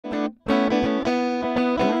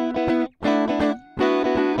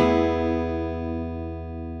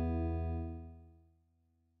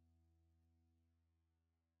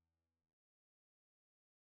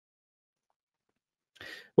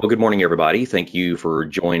Well, good morning, everybody. Thank you for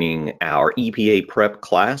joining our EPA prep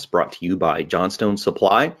class brought to you by Johnstone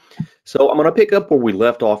Supply. So I'm going to pick up where we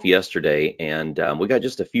left off yesterday, and we got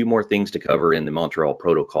just a few more things to cover in the Montreal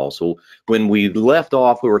Protocol. So when we left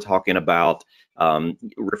off, we were talking about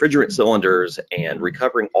refrigerant cylinders and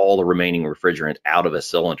recovering all the remaining refrigerant out of a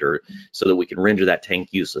cylinder so that we can render that tank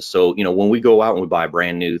useless. So, when we go out and we buy a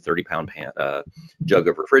brand new 30-pound jug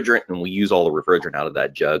of refrigerant and we use all the refrigerant out of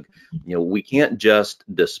that jug, we can't just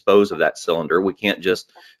dispose of that cylinder. We can't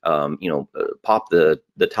just, pop the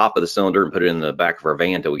top of the cylinder and put it in the back of our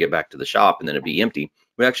van until we get back to the shop and then it'd be empty.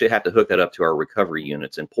 We actually have to hook that up to our recovery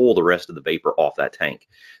units and pull the rest of the vapor off that tank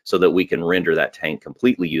so that we can render that tank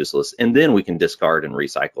completely useless, and then we can discard and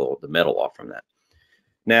recycle the metal off from that.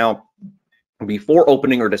 Now, before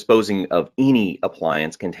opening or disposing of any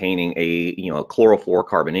appliance containing a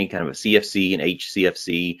chlorofluorocarbon, any kind of a CFC, an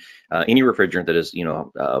HCFC, any refrigerant that is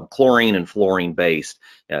chlorine and fluorine based,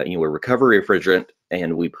 we recover refrigerant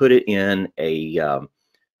and we put it in a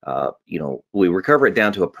we recover it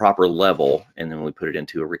down to a proper level, and then we put it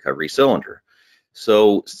into a recovery cylinder.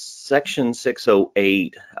 So section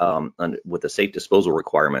 608 with the safe disposal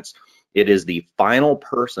requirements, it is the final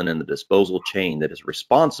person in the disposal chain that is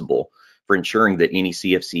responsible for ensuring that any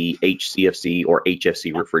CFC, HCFC, or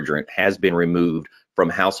HFC refrigerant has been removed from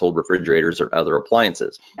household refrigerators or other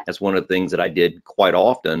appliances. That's one of the things that I did quite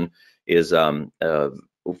often is a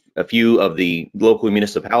few of the local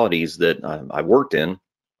municipalities that I worked in,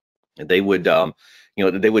 they would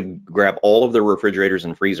they would grab all of the refrigerators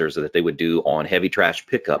and freezers that they would do on heavy trash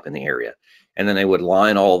pickup in the area, and then they would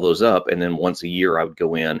line all of those up, and then once a year I would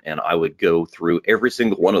go in and I would go through every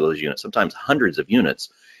single one of those units, sometimes hundreds of units,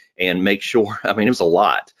 and make sure, I mean, it was a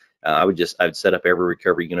lot. I'd set up every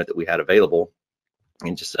recovery unit that we had available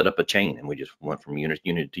and just set up a chain, and we just went from unit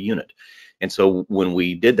to unit. And so when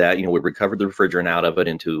we did that, we recovered the refrigerant out of it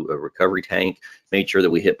into a recovery tank, made sure that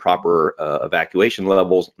we hit proper evacuation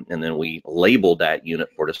levels, and then we labeled that unit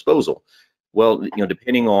for disposal. Well,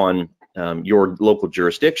 depending on your local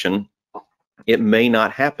jurisdiction, it may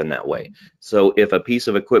not happen that way. So if a piece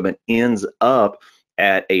of equipment ends up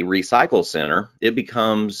at a recycle center, it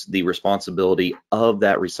becomes the responsibility of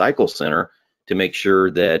that recycle center to make sure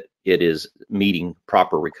that it is meeting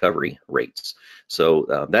proper recovery rates.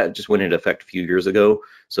 So that just went into effect a few years ago.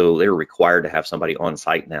 So they're required to have somebody on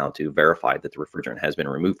site now to verify that the refrigerant has been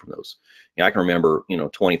removed from those. I can remember,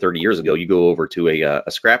 20, 30 years ago, you go over to a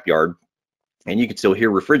scrap yard and you could still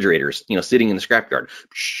hear refrigerators, sitting in the scrap yard.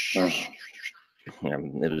 It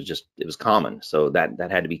was common. So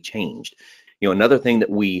that had to be changed. Another thing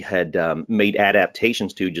that we had made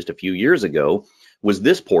adaptations to just a few years ago was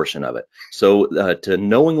this portion of it. So to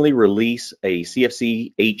knowingly release a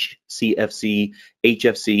CFC, HCFC,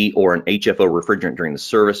 HFC, or an HFO refrigerant during the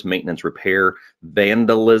service, maintenance, repair,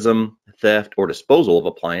 vandalism, theft, or disposal of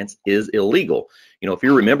appliance is illegal. If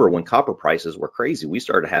you remember when copper prices were crazy, we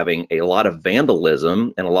started having a lot of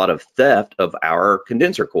vandalism and a lot of theft of our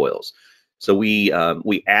condenser coils. So we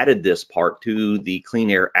added this part to the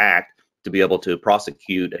Clean Air Act to be able to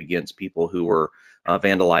prosecute against people who were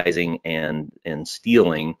vandalizing and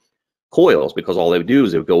stealing coils, because all they would do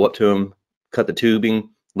is they would go up to them, cut the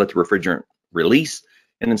tubing, let the refrigerant release,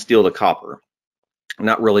 and then steal the copper,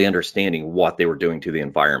 not really understanding what they were doing to the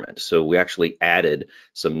environment. So we actually added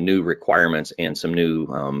some new requirements and some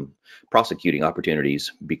new prosecuting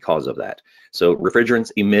opportunities because of that. So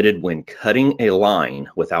refrigerants emitted when cutting a line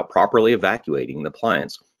without properly evacuating the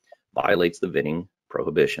appliance violates the venting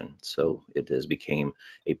prohibition. So it has became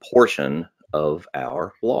a portion of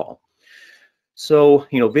our law. So,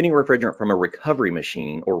 venting refrigerant from a recovery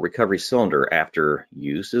machine or recovery cylinder after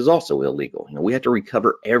use is also illegal. We have to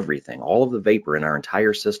recover everything, all of the vapor in our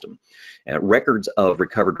entire system. Records of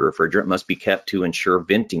recovered refrigerant must be kept to ensure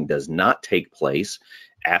venting does not take place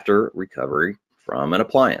after recovery from an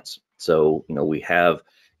appliance. So, we have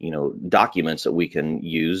documents that we can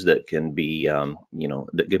use that can be,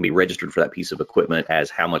 that can be registered for that piece of equipment as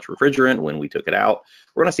how much refrigerant, when we took it out.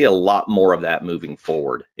 We're going to see a lot more of that moving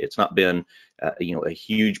forward. It's not been, a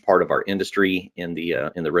huge part of our industry in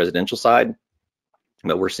the residential side,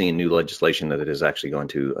 but we're seeing new legislation that is actually going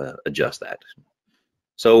to adjust that.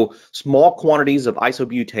 So small quantities of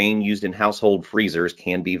isobutane used in household freezers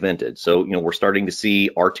can be vented. So, we're starting to see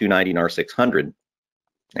R290 and R600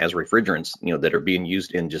 as refrigerants, that are being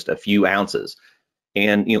used in just a few ounces.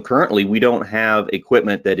 And, currently we don't have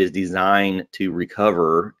equipment that is designed to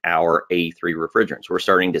recover our A3 refrigerants. We're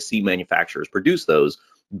starting to see manufacturers produce those,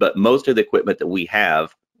 but most of the equipment that we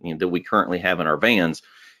have, that we currently have in our vans,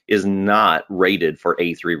 is not rated for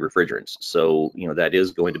A3 refrigerants. So, that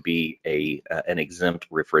is going to be an exempt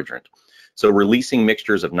refrigerant. So releasing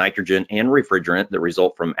mixtures of nitrogen and refrigerant that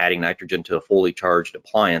result from adding nitrogen to a fully charged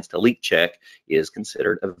appliance to leak check is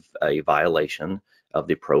considered a violation of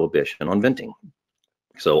the prohibition on venting.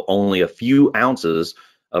 So only a few ounces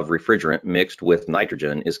of refrigerant mixed with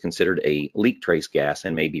nitrogen is considered a leak trace gas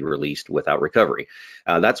and may be released without recovery.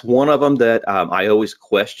 That's one of them that I always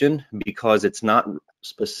question because it's not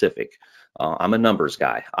specific. I'm a numbers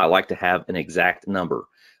guy. I like to have an exact number.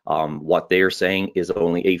 What they are saying is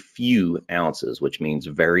only a few ounces, which means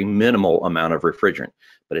very minimal amount of refrigerant,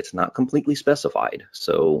 but it's not completely specified.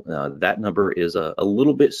 So that number is a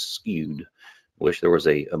little bit skewed. Wish there was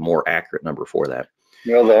a more accurate number for that.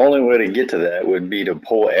 Well, the only way to get to that would be to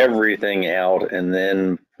pull everything out and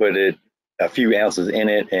then put it a few ounces in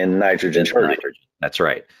it and nitrogen. That's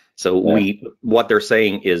right. So what they're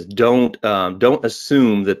saying is don't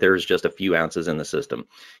assume that there's just a few ounces in the system.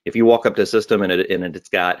 If you walk up to a system and it's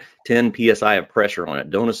got 10 psi of pressure on it,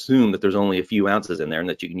 don't assume that there's only a few ounces in there and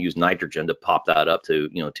that you can use nitrogen to pop that up to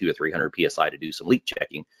 200 or 300 psi to do some leak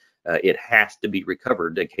checking. It has to be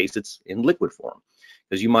recovered in case it's in liquid form,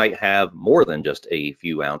 because you might have more than just a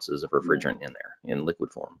few ounces of refrigerant in there in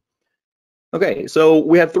liquid form. Okay, so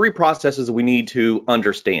we have three processes that we need to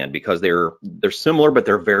understand because they're similar, but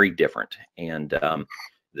they're very different. And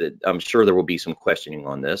I'm sure there will be some questioning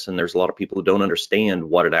on this, and there's a lot of people who don't understand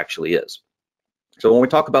what it actually is. So when we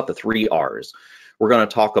talk about the 3 R's, we're going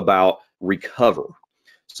to talk about recover.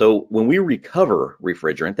 So when we recover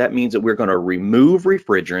refrigerant, that means that we're going to remove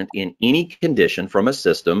refrigerant in any condition from a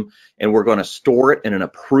system, and we're going to store it in an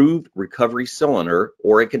approved recovery cylinder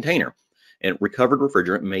or a container. And recovered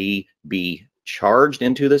refrigerant may be charged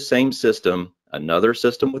into the same system, another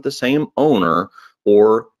system with the same owner,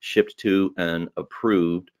 or shipped to an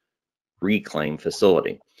approved reclaim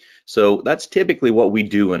facility. So that's typically what we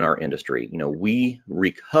do in our industry. We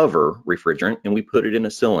recover refrigerant and we put it in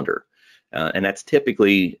a cylinder. And that's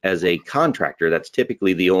typically, as a contractor, that's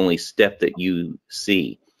typically the only step that you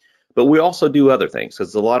see. But we also do other things,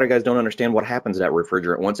 because a lot of guys don't understand what happens to that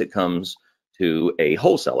refrigerant once it comes to a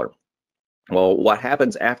wholesaler. Well, what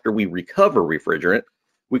happens after we recover refrigerant,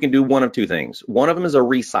 we can do one of two things. One of them is a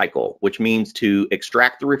recycle, which means to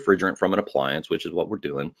extract the refrigerant from an appliance, which is what we're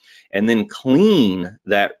doing, and then clean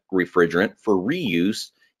that refrigerant for reuse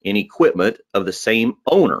in equipment of the same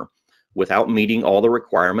owner without meeting all the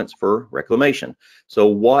requirements for reclamation. So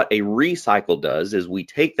what a recycle does is we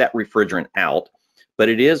take that refrigerant out, but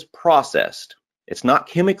it is processed. It's not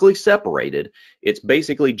chemically separated. It's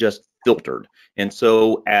basically just filtered. And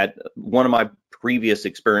so at one of my previous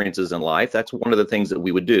experiences in life, that's one of the things that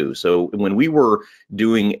we would do. So when we were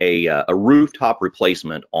doing a rooftop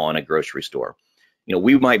replacement on a grocery store,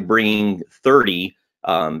 we might bring 30,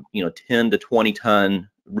 10 to 20 ton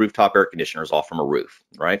rooftop air conditioners off from a roof,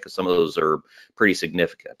 right? Because some of those are pretty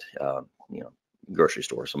significant. Grocery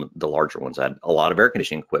stores, some of the larger ones had a lot of air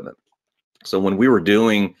conditioning equipment. So when we were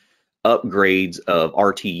doing upgrades of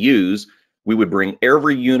RTUs, we would bring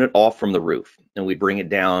every unit off from the roof and we'd bring it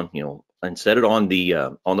down, and set it on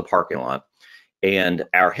the parking lot. And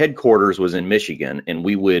our headquarters was in Michigan, and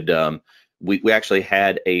we would we actually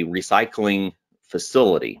had a recycling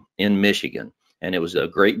facility in Michigan, and it was a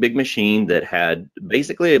great big machine that had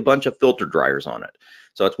basically a bunch of filter dryers on it.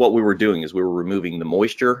 So that's what we were doing, is we were removing the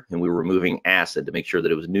moisture and we were removing acid to make sure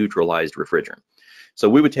that it was neutralized refrigerant. So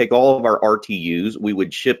we would take all of our RTUs, we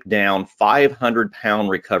would ship down 500-pound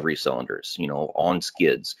recovery cylinders, on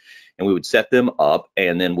skids, and we would set them up,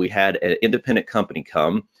 and then we had an independent company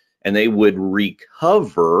come, and they would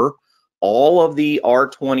recover all of the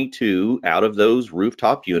R22 out of those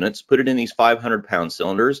rooftop units, put it in these 500-pound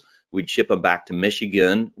cylinders. We'd ship them back to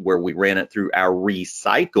Michigan, where we ran it through our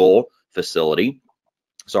recycle facility.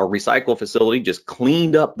 So our recycle facility just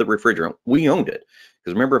cleaned up the refrigerant. We owned it.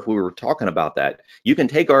 Because remember, if we were talking about that, you can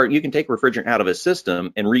take refrigerant out of a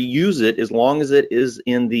system and reuse it as long as it is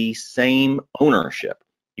in the same ownership.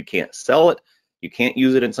 You can't sell it, you can't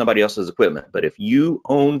use it in somebody else's equipment. But if you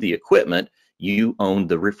own the equipment, you own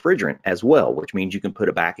the refrigerant as well, which means you can put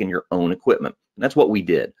it back in your own equipment. And that's what we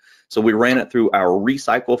did. So we ran it through our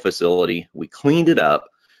recycle facility, we cleaned it up,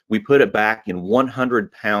 we put it back in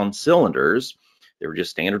 100-pound cylinders. They were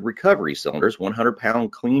just standard recovery cylinders,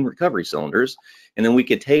 100-pound clean recovery cylinders. And then we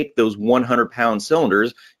could take those 100-pound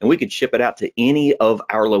cylinders and we could ship it out to any of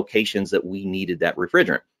our locations that we needed that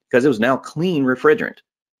refrigerant, because it was now clean refrigerant.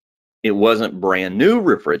 It wasn't brand new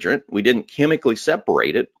refrigerant. We didn't chemically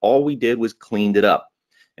separate it. All we did was cleaned it up.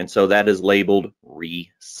 And so that is labeled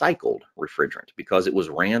recycled refrigerant, because it was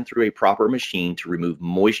ran through a proper machine to remove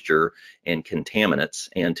moisture and contaminants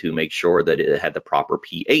and to make sure that it had the proper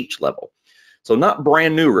pH level. So not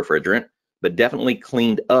brand new refrigerant, but definitely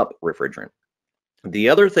cleaned up refrigerant. The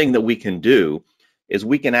other thing that we can do is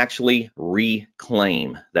we can actually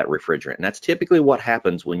reclaim that refrigerant. And that's typically what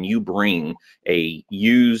happens when you bring a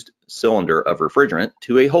used cylinder of refrigerant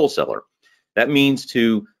to a wholesaler. That means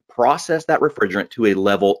to process that refrigerant to a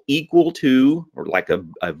level equal to, or like a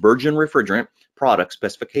virgin refrigerant product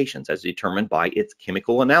specifications as determined by its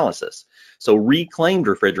chemical analysis. So reclaimed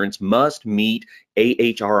refrigerants must meet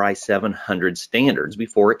AHRI 700 standards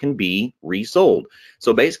before it can be resold.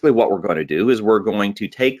 So basically what we're going to do is we're going to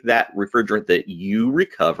take that refrigerant that you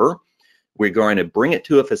recover, we're going to bring it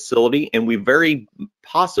to a facility, and we very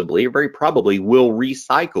possibly, or very probably, will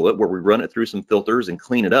recycle it, where we run it through some filters and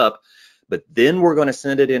clean it up. But then we're going to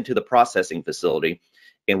send it into the processing facility,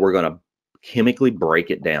 and we're going to chemically break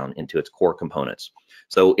it down into its core components.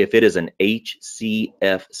 So if it is an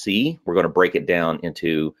HCFC, we're going to break it down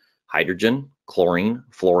into hydrogen, chlorine,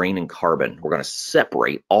 fluorine, and carbon. We're going to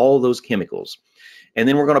separate all those chemicals, and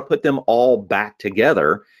then we're going to put them all back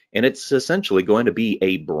together, and it's essentially going to be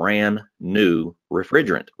a brand new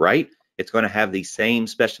refrigerant, right? It's going to have the same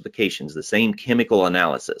specifications, the same chemical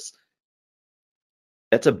analysis.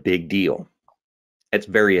 That's a big deal. It's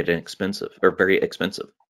very inexpensive, or very expensive.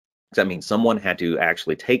 That means someone had to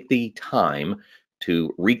actually take the time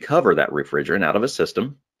to recover that refrigerant out of a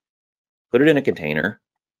system, put it in a container,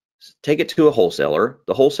 take it to a wholesaler.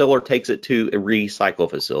 The wholesaler takes it to a recycle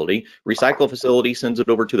facility. Recycle facility sends it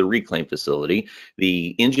over to the reclaim facility.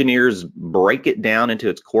 The engineers break it down into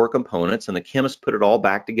its core components, and the chemists put it all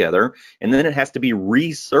back together. And then it has to be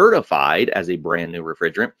recertified as a brand new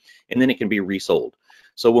refrigerant, and then it can be resold.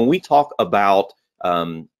 So when we talk about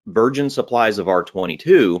virgin supplies of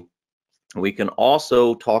R22, we can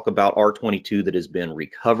also talk about R22 that has been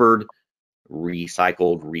recovered,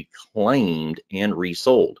 recycled, reclaimed, and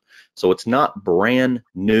resold. So it's not brand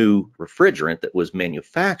new refrigerant that was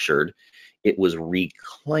manufactured, it was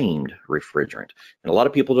reclaimed refrigerant. And a lot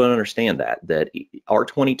of people don't understand that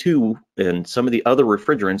R22 and some of the other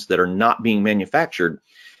refrigerants that are not being manufactured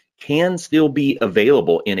can still be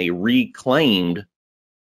available in a reclaimed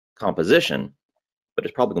composition, but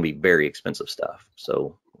it's probably going to be very expensive stuff.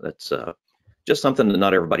 So that's just something that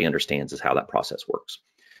not everybody understands, is how that process works.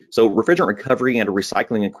 So refrigerant recovery and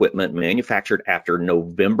recycling equipment manufactured after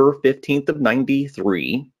November 15th of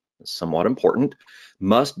 93, somewhat important,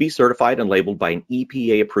 must be certified and labeled by an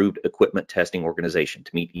EPA approved equipment testing organization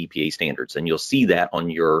to meet EPA standards. And you'll see that on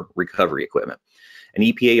your recovery equipment. An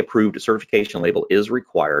EPA approved certification label is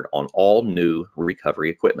required on all new recovery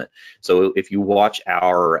equipment. So if you watch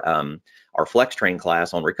our Flex Train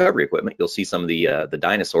class on recovery equipment, you'll see some of the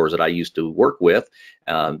dinosaurs that I used to work with,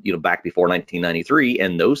 back before 1993,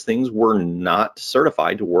 and those things were not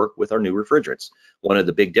certified to work with our new refrigerants. One of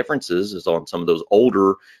the big differences is on some of those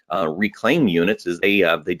older reclaim units is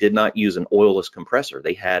they did not use an oilless compressor.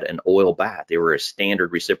 They had an oil bath. They were a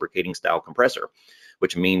standard reciprocating style compressor,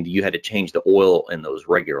 which means you had to change the oil in those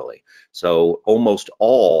regularly. So almost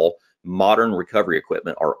all modern recovery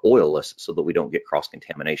equipment are oilless so that we don't get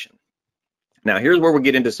cross-contamination. Now, here's where we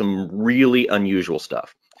get into some really unusual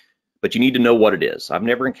stuff, but you need to know what it is. I've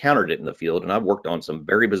never encountered it in the field, and I've worked on some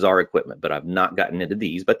very bizarre equipment, but I've not gotten into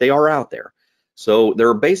these, but they are out there. So there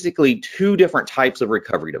are basically two different types of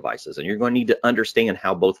recovery devices, and you're going to need to understand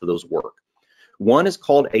how both of those work. One is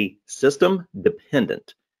called a system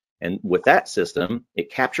dependent. And with that system,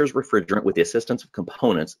 it captures refrigerant with the assistance of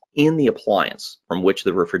components in the appliance from which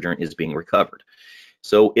the refrigerant is being recovered.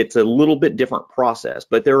 So it's a little bit different process,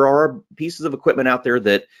 but there are pieces of equipment out there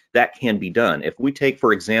that can be done. If we take,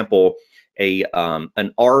 for example, an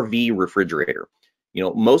RV refrigerator,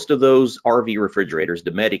 most of those RV refrigerators,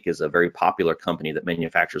 Dometic is a very popular company that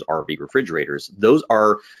manufactures RV refrigerators. Those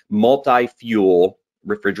are multi-fuel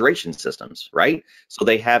refrigeration systems, right? So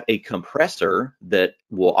they have a compressor that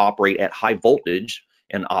will operate at high voltage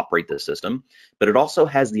and operate the system, but it also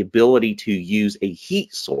has the ability to use a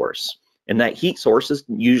heat source. And that heat source is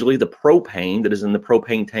usually the propane that is in the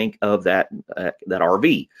propane tank of that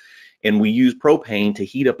RV. And we use propane to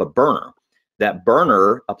heat up a burner. That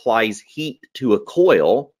burner applies heat to a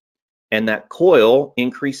coil, and that coil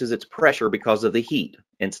increases its pressure because of the heat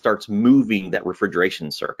and starts moving that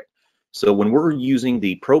refrigeration circuit. So when we're using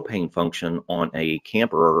the propane function on a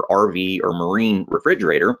camper or RV or marine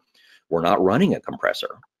refrigerator, we're not running a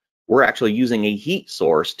compressor. We're actually using a heat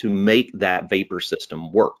source to make that vapor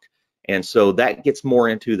system work. And so that gets more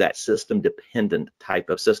into that system dependent type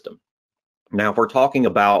of system. Now, if we're talking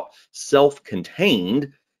about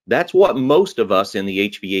self-contained, that's what most of us in the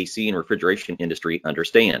HVAC and refrigeration industry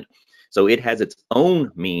understand. So it has its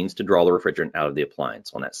own means to draw the refrigerant out of the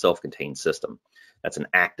appliance on that self-contained system. That's an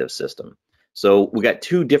active system. So we got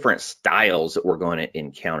two different styles that we're going to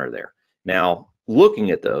encounter there. Now,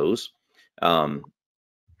 looking at those, no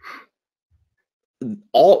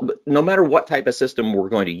matter what type of system we're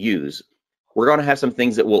going to use, we're going to have some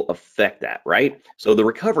things that will affect that, right? So the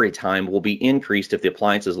recovery time will be increased if the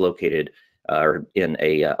appliance is located in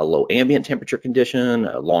a low ambient temperature condition.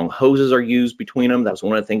 Long hoses are used between them. That's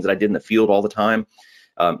one of the things that I did in the field all the time.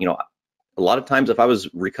 You know, a lot of times if I was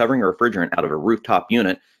recovering a refrigerant out of a rooftop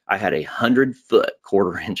unit, I had a 100-foot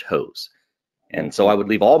quarter-inch hose. And so I would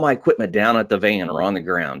leave all my equipment down at the van or on the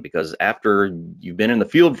ground, because after you've been in the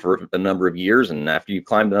field for a number of years and after you've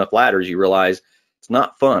climbed enough ladders, you realize it's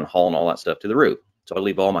not fun hauling all that stuff to the roof. So I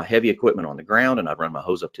leave all my heavy equipment on the ground and I run my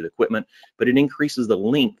hose up to the equipment, but it increases the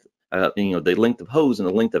length, the length of hose and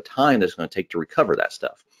the length of time that it's going to take to recover that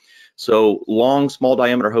stuff. So long, small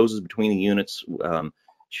diameter hoses between the units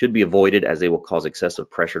should be avoided, as they will cause excessive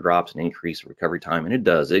pressure drops and increase recovery time. And it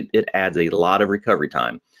does, it adds a lot of recovery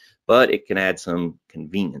time, but it can add some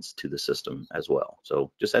convenience to the system as well.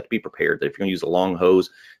 So just have to be prepared that if you're going to use a long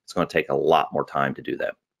hose, it's going to take a lot more time to do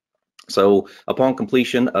that. So upon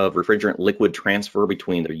completion of refrigerant liquid transfer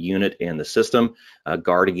between the unit and the system,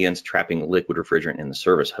 guard against trapping liquid refrigerant in the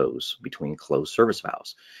service hose between closed service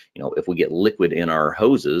valves. You know, if we get liquid in our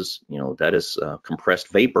hoses, you know, that is compressed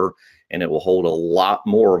vapor, and it will hold a lot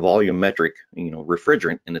more volumetric,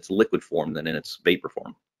 refrigerant in its liquid form than in its vapor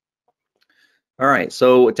form. All right,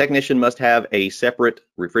 so a technician must have a separate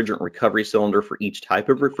refrigerant recovery cylinder for each type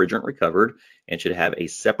of refrigerant recovered, and should have a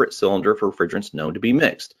separate cylinder for refrigerants known to be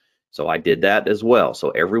mixed. So I did that as well.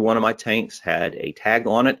 So every one of my tanks had a tag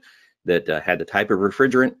on it that had the type of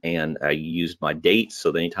refrigerant, and I used my dates.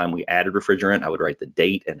 So that anytime we added refrigerant, I would write the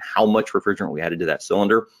date and how much refrigerant we added to that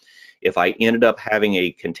cylinder. If I ended up having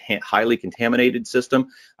a highly contaminated system,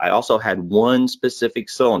 I also had one specific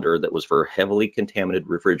cylinder that was for heavily contaminated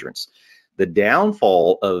refrigerants. The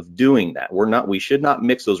downfall of doing that, we should not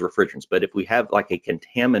mix those refrigerants, but if we have like a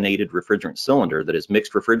contaminated refrigerant cylinder that is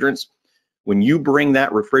mixed refrigerants, when you bring that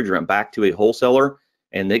refrigerant back to a wholesaler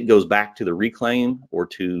and it goes back to the reclaim or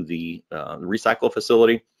to the recycle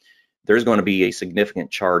facility, there's going to be a significant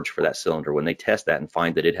charge for that cylinder. When they test that and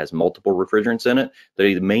find that it has multiple refrigerants in it,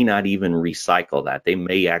 they may not even recycle that. They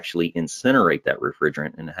may actually incinerate that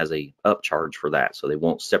refrigerant, and it has a upcharge for that, so they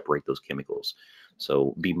won't separate those chemicals.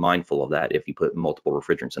 So be mindful of that if you put multiple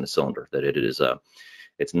refrigerants in a cylinder, that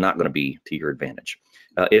it's not going to be to your advantage.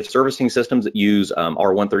 If servicing systems that use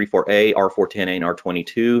R134A, R410A, and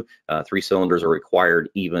R22, 3 cylinders are required,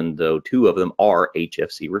 even though 2 of them are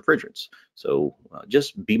HFC refrigerants. So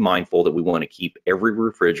just be mindful that we want to keep every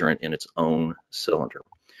refrigerant in its own cylinder.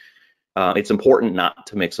 It's important not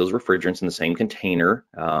to mix those refrigerants in the same container.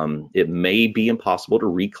 It may be impossible to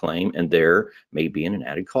reclaim, and there may be an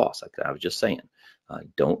added cost, like I was just saying. I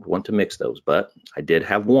don't want to mix those, but I did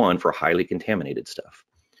have one for highly contaminated stuff.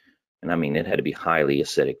 And I mean, it had to be highly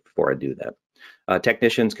acidic before I do that.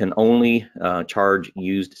 Technicians can only charge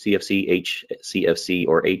used CFC, HCFC,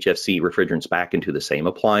 or HFC refrigerants back into the same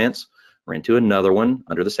appliance or into another one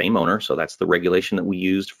under the same owner. So that's the regulation that we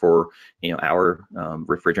used for our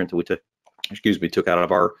refrigerant that we took out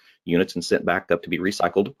of our units and sent back up to be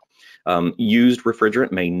recycled. Used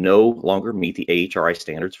refrigerant may no longer meet the AHRI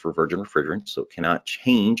standards for virgin refrigerant, so it cannot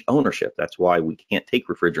change ownership. That's why we can't take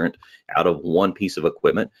refrigerant out of one piece of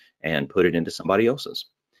equipment and put it into somebody else's.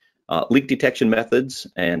 Leak detection methods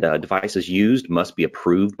and devices used must be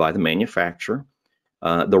approved by the manufacturer.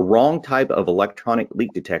 The wrong type of electronic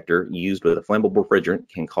leak detector used with a flammable refrigerant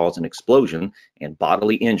can cause an explosion and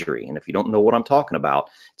bodily injury. And if you don't know what I'm talking about,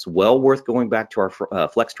 it's well worth going back to our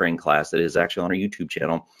flex train class that is actually on our YouTube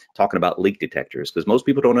channel, talking about leak detectors, because most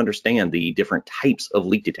people don't understand the different types of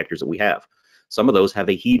leak detectors that we have. Some of those have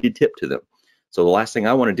a heated tip to them. So the last thing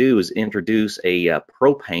I want to do is introduce a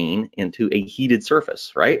propane into a heated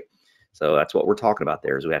surface, right? So that's what we're talking about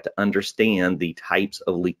there, is we have to understand the types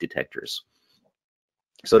of leak detectors.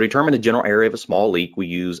 So to determine the general area of a small leak, we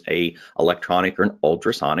use a electronic or an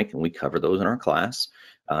ultrasonic, and we cover those in our class.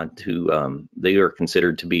 They are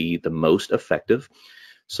considered to be the most effective.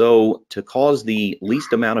 So to cause the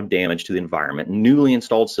least amount of damage to the environment, newly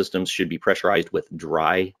installed systems should be pressurized with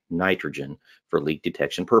dry nitrogen for leak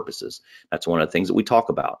detection purposes. That's one of the things that we talk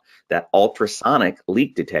about. That ultrasonic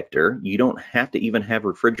leak detector, you don't have to even have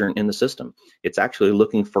refrigerant in the system. It's actually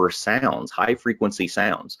looking for sounds, high frequency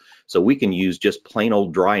sounds. So we can use just plain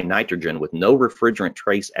old dry nitrogen with no refrigerant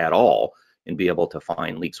trace at all and be able to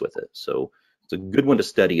find leaks with it. So it's a good one to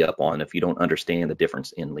study up on if you don't understand the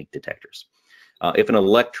difference in leak detectors. If an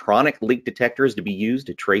electronic leak detector is to be used,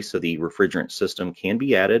 a trace of the refrigerant system can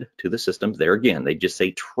be added to the systems. There again, they just say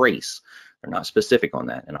trace. They're not specific on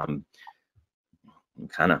that. And I'm I'm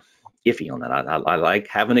kind of iffy on that. I like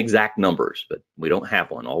having exact numbers, but we don't have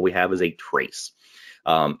one. All we have is a trace.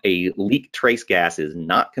 A leak trace gas is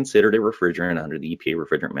not considered a refrigerant under the EPA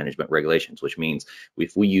refrigerant management regulations, which means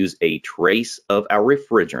if we use a trace of our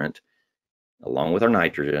refrigerant along with our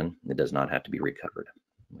nitrogen, it does not have to be recovered,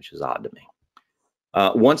 which is odd to me.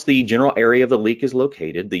 Once the general area of the leak is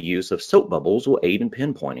located, the use of soap bubbles will aid in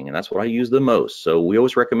pinpointing, and that's what I use the most. So we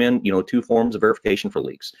always recommend, two forms of verification for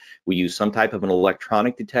leaks. We use some type of an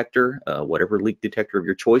electronic detector, whatever leak detector of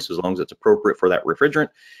your choice, as long as it's appropriate for that refrigerant,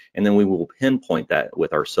 and then we will pinpoint that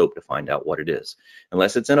with our soap to find out what it is,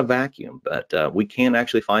 unless it's in a vacuum. But we can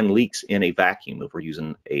actually find leaks in a vacuum if we're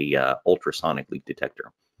using a ultrasonic leak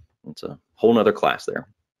detector. It's a whole nother class there.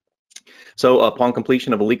 So upon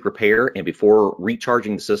completion of a leak repair and before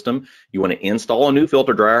recharging the system, you want to install a new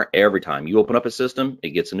filter dryer every time you open up a system.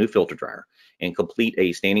 It gets a new filter dryer, and complete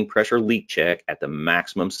a standing pressure leak check at the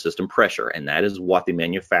maximum system pressure, and that is what the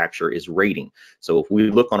manufacturer is rating. So if we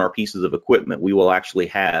look on our pieces of equipment, we will actually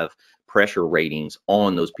have pressure ratings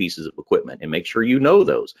on those pieces of equipment, and make sure you know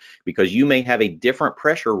those, because you may have a different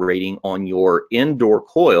pressure rating on your indoor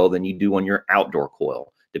coil than you do on your outdoor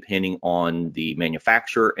coil, depending on the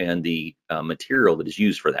manufacturer and the material that is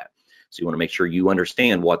used for that. So you want to make sure you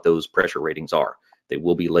understand what those pressure ratings are. They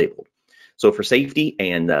will be labeled. So for safety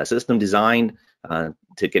and system designed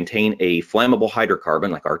to contain a flammable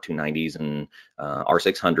hydrocarbon like R290s and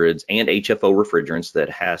R600s and HFO refrigerants, that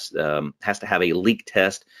has to have a leak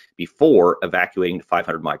test before evacuating to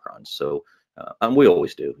 500 microns. So we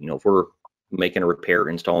always do. If we're making a repair,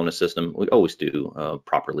 installing a system, we always do a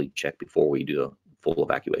proper leak check before we do a full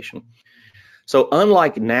evacuation. So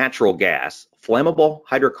unlike natural gas, flammable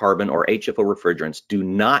hydrocarbon or HFO refrigerants do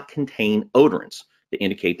not contain odorants to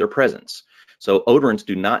indicate their presence. So odorants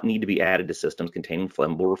do not need to be added to systems containing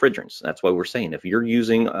flammable refrigerants. That's why we're saying if you're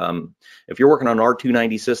using, if you're working on an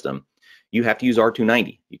R290 system, you have to use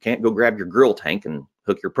R290. You can't go grab your grill tank and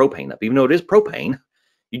hook your propane up, even though it is propane.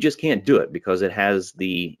 You just can't do it because it has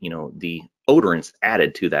the, the odorants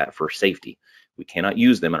added to that for safety. We cannot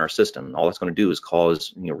use them in our system. All that's going to do is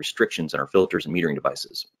cause restrictions in our filters and metering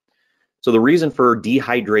devices. So the reason for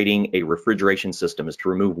dehydrating a refrigeration system is to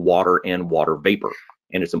remove water and water vapor.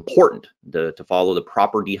 And it's important to follow the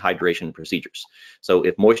proper dehydration procedures. So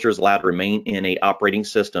if moisture is allowed to remain in a operating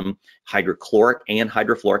system, hydrochloric and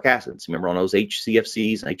hydrofluoric acids, remember on those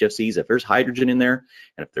HCFCs and HFCs, if there's hydrogen in there,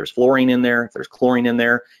 and if there's fluorine in there, if there's chlorine in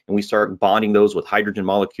there, and we start bonding those with hydrogen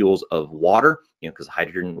molecules of water, because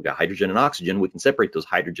hydrogen, we've got hydrogen and oxygen, we can separate those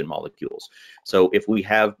hydrogen molecules. So if we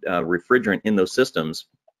have refrigerant in those systems,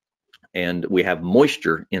 and we have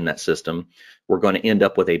moisture in that system, we're going to end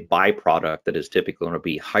up with a byproduct that is typically going to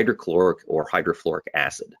be hydrochloric or hydrofluoric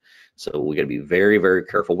acid. So we got to be very, very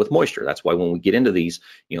careful with moisture. That's why when we get into these,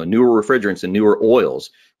 newer refrigerants and newer oils,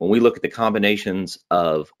 when we look at the combinations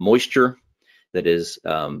of moisture that is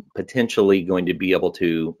potentially going to be able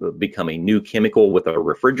to become a new chemical with a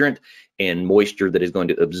refrigerant, and moisture that is going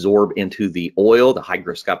to absorb into the oil, the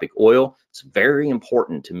hygroscopic oil, it's very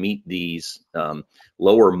important to meet these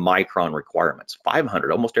lower micron requirements.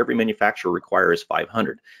 500, almost every manufacturer requires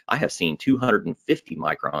 500. I have seen 250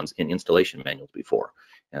 microns in installation manuals before.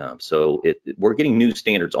 So we're getting new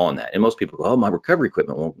standards on that. And most people go, oh, my recovery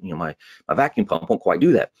equipment won't, my vacuum pump won't quite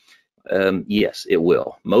do that. Yes, it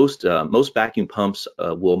will. Most vacuum pumps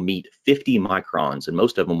will meet 50 microns, and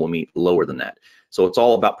most of them will meet lower than that. So it's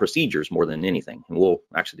all about procedures more than anything, and we'll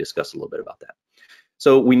actually discuss a little bit about that.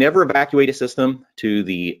 So we never evacuate a system to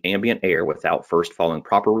the ambient air without first following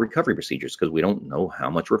proper recovery procedures, because we don't know how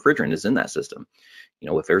much refrigerant is in that system.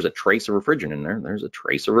 If there's a trace of refrigerant in there, there's a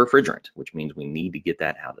trace of refrigerant, which means we need to get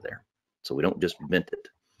that out of there. So we don't just vent it.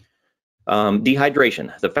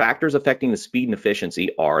 Dehydration. The factors affecting the speed and efficiency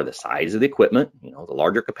are the size of the equipment, the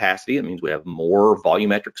larger capacity. It means we have more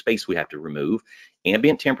volumetric space we have to remove.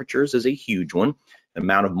 Ambient temperatures is a huge one. The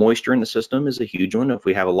amount of moisture in the system is a huge one. If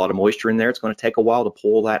we have a lot of moisture in there, it's going to take a while to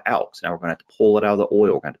pull that out. So now we're going to have to pull it out of the oil. We're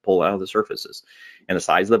going to have to pull it out of the surfaces. And the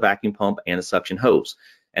size of the vacuum pump and the suction hose.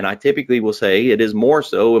 And I typically will say it is more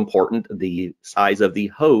so important the size of the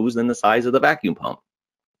hose than the size of the vacuum pump.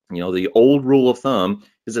 The old rule of thumb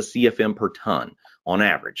is a CFM per ton on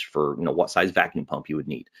average for what size vacuum pump you would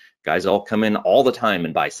need. Guys all come in all the time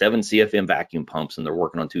and buy 7 CFM vacuum pumps, and they're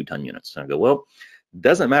working on 2-ton units. And I go, well, it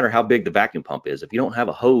doesn't matter how big the vacuum pump is. If you don't have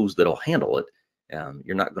a hose that'll handle it,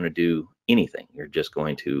 you're not going to do anything. You're just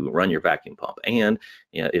going to run your vacuum pump. And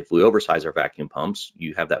if we oversize our vacuum pumps,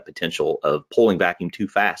 you have that potential of pulling vacuum too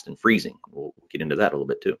fast and freezing. We'll get into that a little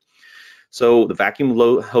bit too. So the vacuum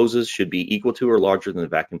hoses should be equal to or larger than the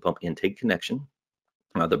vacuum pump intake connection.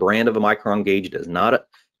 The brand of a micron gauge does not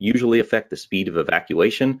usually affect the speed of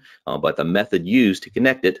evacuation, but the method used to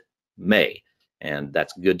connect it may. And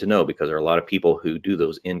that's good to know because there are a lot of people who do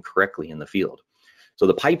those incorrectly in the field. So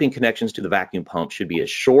the piping connections to the vacuum pump should be as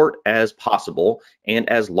short as possible and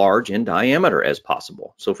as large in diameter as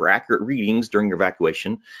possible. So for accurate readings during your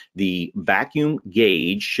evacuation, the vacuum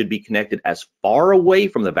gauge should be connected as far away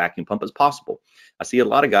from the vacuum pump as possible. I see a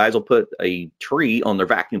lot of guys will put a tree on their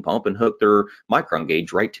vacuum pump and hook their micron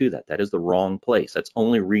gauge right to that. That is the wrong place. That's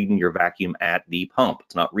only reading your vacuum at the pump.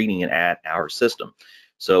 It's not reading it at our system.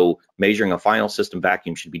 So measuring a final system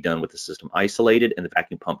vacuum should be done with the system isolated and the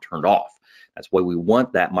vacuum pump turned off. That's why we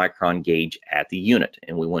want that micron gauge at the unit,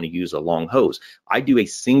 and we want to use a long hose. I do a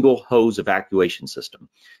single hose evacuation system,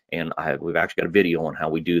 and we've actually got a video on how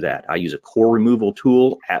we do that. I use a core removal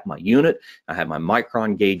tool at my unit. I have my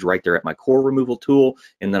micron gauge right there at my core removal tool,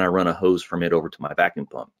 and then I run a hose from it over to my vacuum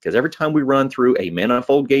pump. Because every time we run through a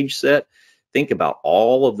manifold gauge set, think about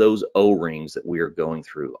all of those O-rings that we are going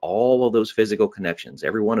through, all of those physical connections.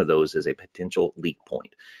 Every one of those is a potential leak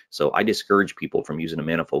point. So I discourage people from using a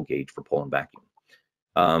manifold gauge for pulling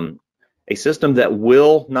vacuum. A system that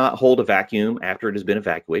will not hold a vacuum after it has been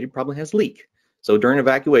evacuated probably has leak. So during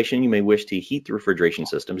evacuation, you may wish to heat the refrigeration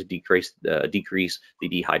system to decrease the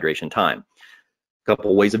dehydration time.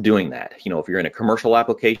 Couple ways of doing that. You know, if you're in a commercial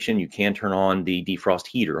application, you can turn on the defrost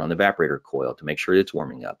heater on the evaporator coil to make sure it's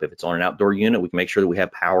warming up. If it's on an outdoor unit, we can make sure that we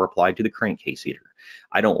have power applied to the crankcase heater.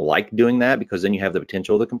 I don't like doing that because then you have the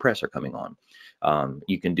potential of the compressor coming on.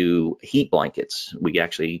 You can do heat blankets. We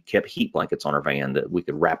actually kept heat blankets on our van that we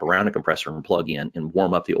could wrap around a compressor and plug in and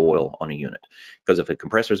warm up the oil on a unit. Because if a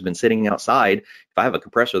compressor has been sitting outside, if I have a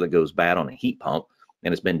compressor that goes bad on a heat pump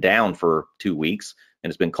and it's been down for 2 weeks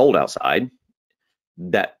and it's been cold outside,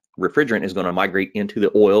 that refrigerant is going to migrate into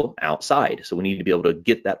the oil outside. So we need to be able to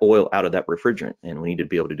get that oil out of that refrigerant, and we need to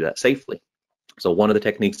be able to do that safely. So one of the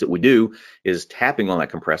techniques that we do is tapping on that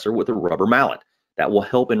compressor with a rubber mallet. That will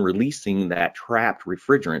help in releasing that trapped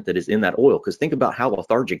refrigerant that is in that oil, because think about how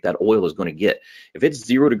lethargic that oil is going to get. If it's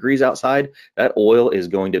 0 degrees outside, that oil is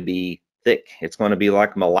going to be thick. It's going to be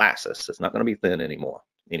like molasses. It's not going to be thin anymore.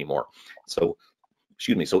 So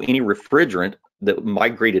any refrigerant that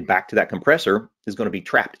migrated back to that compressor is going to be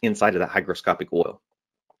trapped inside of that hygroscopic oil.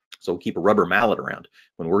 So keep a rubber mallet around.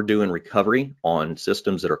 When we're doing recovery on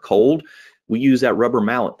systems that are cold, we use that rubber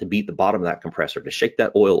mallet to beat the bottom of that compressor to shake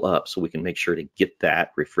that oil up so we can make sure to get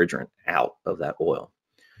that refrigerant out of that oil.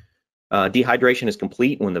 Dehydration is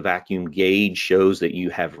complete when the vacuum gauge shows that you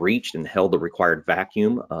have reached and held the required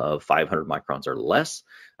vacuum of 500 microns or less.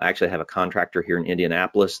 I actually have a contractor here in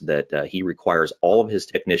Indianapolis that he requires all of his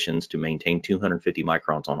technicians to maintain 250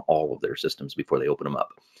 microns on all of their systems before they open them up.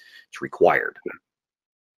 It's required.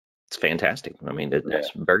 It's fantastic. I mean,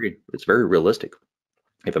 it's very realistic.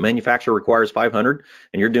 If a manufacturer requires 500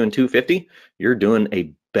 and you're doing 250, you're doing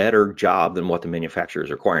a better job than what the manufacturer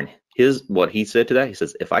is requiring. What he said today, he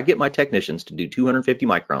says, if I get my technicians to do 250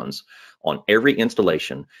 microns on every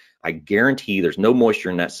installation, I guarantee there's no moisture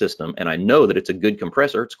in that system, and I know that it's a good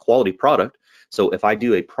compressor, it's a quality product. So if I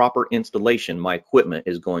do a proper installation, my equipment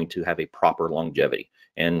is going to have a proper longevity.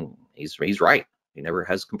 And he's right. He never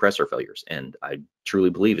has compressor failures, and I truly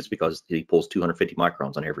believe it's because he pulls 250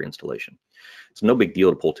 microns on every installation. It's no big deal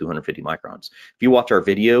to pull 250 microns. If you watch our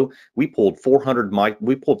video, we pulled 500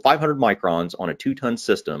 microns on a 2-ton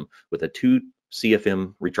system with a 2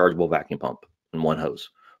 CFM rechargeable vacuum pump and 1 hose,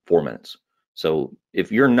 4 minutes. So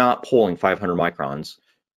if you're not pulling 500 microns,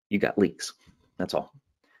 you got leaks. That's all.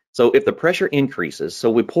 So if the pressure increases,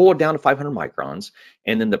 so we pull it down to 500 microns,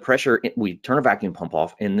 and then the pressure, we turn a vacuum pump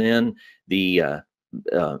off, and then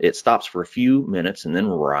it stops for a few minutes and then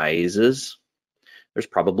rises, there's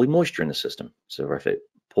probably moisture in the system. So if it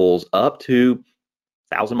pulls up to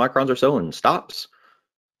 1,000 microns or so and stops,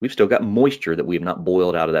 we've still got moisture that we have not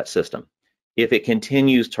boiled out of that system. If it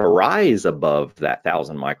continues to rise above that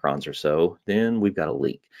 1,000 microns or so, then we've got a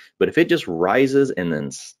leak. But if it just rises and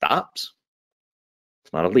then stops,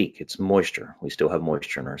 it's not a leak, it's moisture. We still have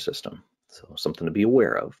moisture in our system. So something to be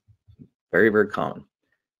aware of. Very, very common.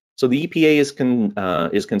 So the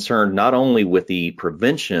EPA is concerned not only with the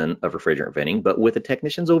prevention of refrigerant venting, but with the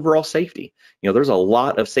technician's overall safety. You know, there's a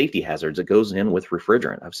lot of safety hazards that goes in with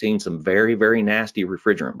refrigerant. I've seen some very, very nasty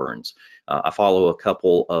refrigerant burns. I follow a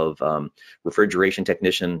couple of refrigeration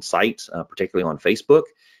technician sites, particularly on Facebook.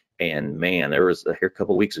 And man, here a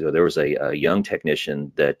couple of weeks ago, there was a young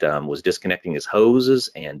technician that was disconnecting his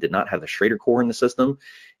hoses and did not have the Schrader core in the system.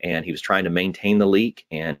 And he was trying to maintain the leak,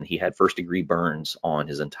 and he had 1st-degree burns on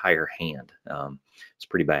his entire hand. It's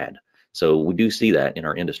pretty bad. So we do see that in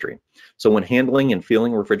our industry. So when handling and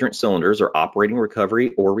filling refrigerant cylinders or operating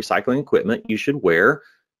recovery or recycling equipment, you should wear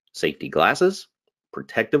safety glasses,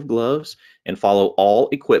 protective gloves, and follow all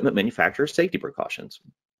equipment manufacturer safety precautions.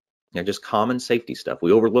 Just common safety stuff.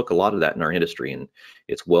 We overlook a lot of that in our industry, and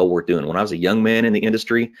it's well worth doing. When I was a young man in the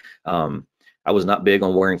industry, I was not big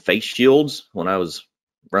on wearing face shields when I was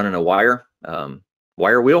running a wire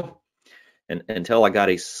wheel, and until I got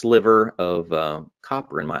a sliver of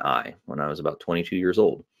copper in my eye when I was about 22 years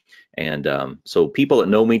old. And so people that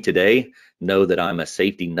know me today know that I'm a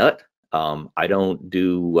safety nut. I don't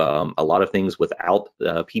do a lot of things without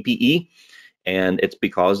PPE. And it's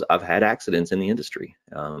because I've had accidents in the industry.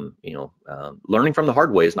 Learning from the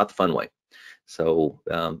hard way is not the fun way. So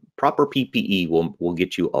proper PPE will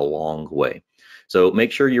get you a long way. So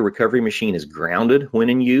make sure your recovery machine is grounded when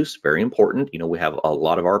in use. Very important. We have a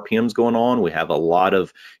lot of RPMs going on. We have a lot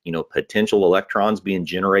of potential electrons being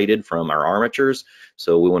generated from our armatures.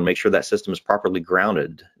 So we want to make sure that system is properly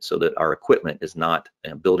grounded so that our equipment is not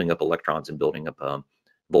building up electrons and building up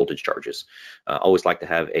voltage charges. I always like to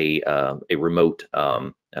have a remote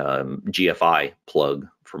GFI plug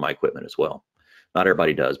for my equipment as well. Not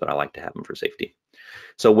everybody does, but I like to have them for safety.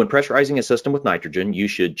 So when pressurizing a system with nitrogen, you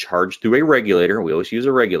should charge through a regulator. We always use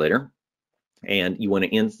a regulator. And you want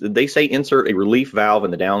to, they say insert a relief valve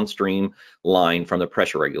in the downstream line from the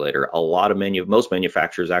pressure regulator. Most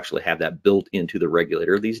manufacturers actually have that built into the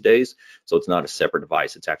regulator these days, so it's not a separate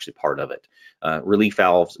device, it's actually part of it. Relief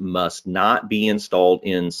valves must not be installed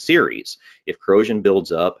in series. If corrosion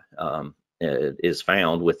builds up, is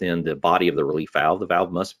found within the body of the relief valve, the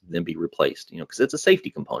valve must then be replaced, because it's a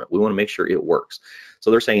safety component. We want to make sure it works.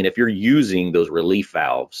 So they're saying if you're using those relief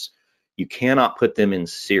valves, you cannot put them in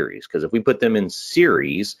series, because if we put them in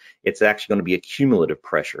series, it's actually going to be a cumulative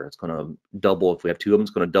pressure. It's going to double. If we have two of them,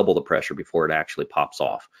 it's going to double the pressure before it actually pops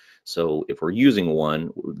off. So if we're using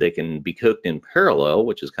one, they can be hooked in parallel,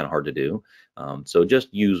 which is kind of hard to do. So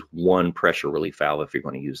just use one pressure relief valve if you're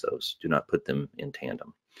going to use those. Do not put them in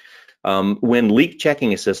tandem. When leak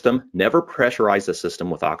checking a system, never pressurize the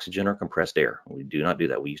system with oxygen or compressed air. We do not do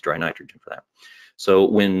that. We use dry nitrogen for that. So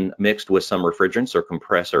when mixed with some refrigerants or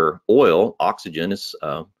compressor oil, oxygen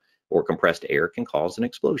or compressed air can cause an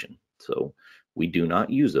explosion. So we do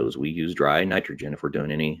not use those. We use dry nitrogen if we're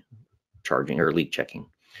doing any charging or leak checking.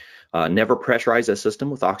 Never pressurize a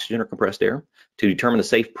system with oxygen or compressed air. To determine the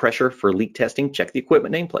safe pressure for leak testing, check the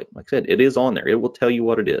equipment nameplate. Like I said, it is on there. It will tell you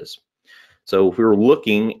what it is. So if we were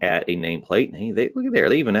looking at a nameplate, look at there,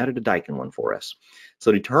 they even added a Daikin one for us.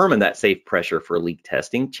 So determine that safe pressure for leak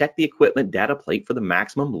testing, check the equipment data plate for the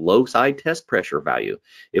maximum low side test pressure value.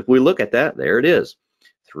 If we look at that, there it is.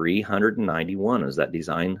 391 is that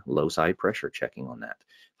design low side pressure checking on that.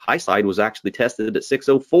 High side was actually tested at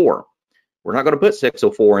 604. We're not going to put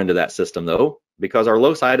 604 into that system though, because our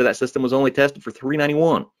low side of that system was only tested for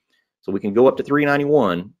 391. So we can go up to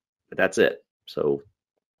 391, but that's it. So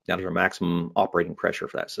that is our maximum operating pressure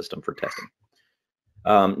for that system for testing.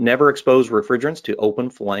 Never expose refrigerants to open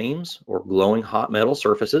flames or glowing hot metal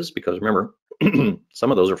surfaces, because remember, some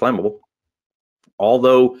of those are flammable.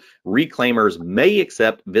 Although reclaimers may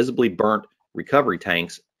accept visibly burnt recovery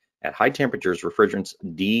tanks, at high temperatures, refrigerants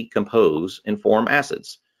decompose and form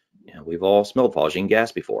acids. We've all smelled phosgene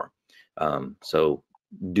gas before. So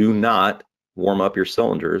do not warm up your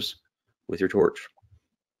cylinders with your torch.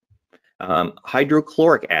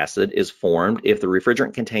 Hydrochloric acid is formed if the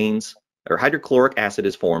refrigerant contains, or hydrochloric acid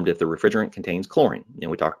is formed if the refrigerant contains chlorine.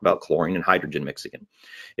 We talked about chlorine and hydrogen mixing.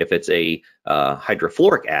 If it's a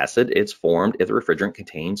hydrofluoric acid, it's formed if the refrigerant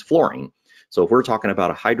contains fluorine. So if we're talking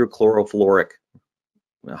about a hydrochlorofluorocarbon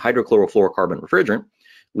refrigerant,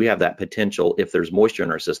 we have that potential, if there's moisture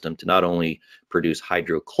in our system, to not only produce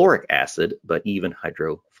hydrochloric acid, but even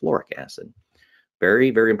hydrofluoric acid.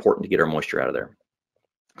 Very, very important to get our moisture out of there.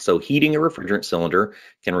 So heating a refrigerant cylinder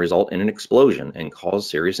can result in an explosion and cause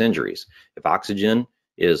serious injuries. If oxygen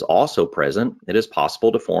is also present, it is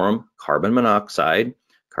possible to form carbon monoxide,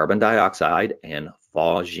 carbon dioxide, and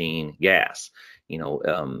phosgene gas.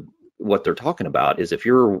 What they're talking about is if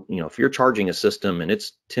you're charging a system and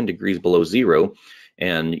it's 10 degrees below zero,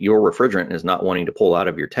 and your refrigerant is not wanting to pull out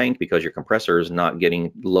of your tank because your compressor is not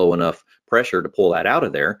getting low enough pressure to pull that out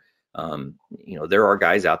of there, there are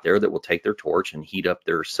guys out there that will take their torch and heat up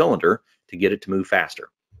their cylinder to get it to move faster.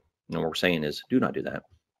 And what we're saying is, do not do that.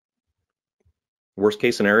 Worst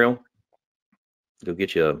case scenario, go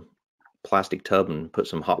get you a plastic tub and put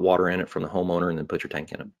some hot water in it from the homeowner and then put your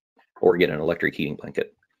tank in it, or get an electric heating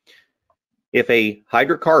blanket. If a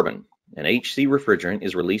hydrocarbon, an HC refrigerant,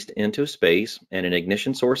 is released into space and an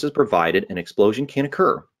ignition source is provided, an explosion can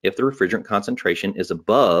occur if the refrigerant concentration is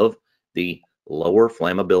above the lower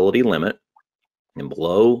flammability limit and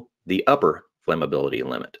below the upper flammability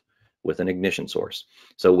limit. with an ignition source.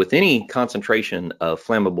 So with any concentration of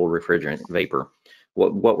flammable refrigerant vapor,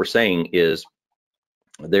 what we're saying is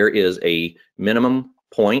there is a minimum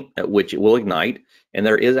point at which it will ignite, and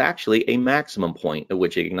there is actually a maximum point at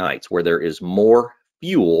which it ignites, where there is more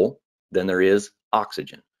fuel than there is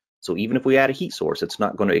oxygen. So even if we add a heat source, it's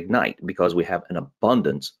not going to ignite because we have an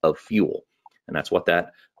abundance of fuel. And that's what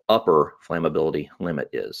that upper flammability limit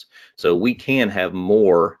is. So we can have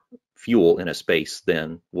more fuel in a space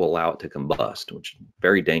than will allow it to combust, which is a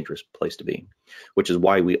very dangerous place to be, which is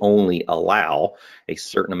why we only allow a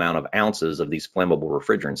certain amount of ounces of these flammable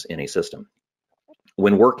refrigerants in a system.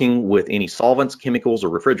 When working with any solvents, chemicals, or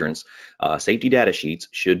refrigerants, safety data sheets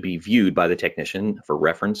should be viewed by the technician for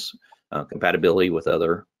reference compatibility with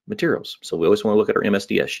other materials. So we always want to look at our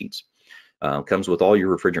MSDS sheets. Comes with all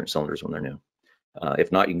your refrigerant cylinders when they're new.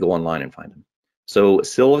 If not, you can go online and find them. So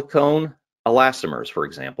silicone elastomers, for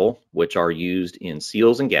example, which are used in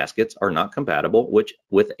seals and gaskets, are not compatible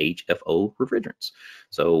with HFO refrigerants.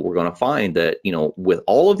 So we're going to find that, you know, with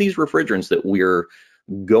all of these refrigerants that we're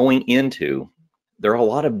going into, there are a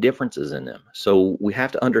lot of differences in them. So we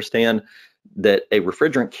have to understand that a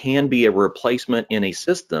refrigerant can be a replacement in a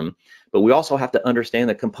system, but we also have to understand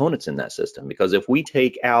the components in that system, because if we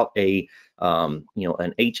take out a you know,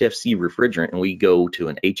 an HFC refrigerant and we go to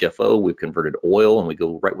an HFO, we've converted oil and we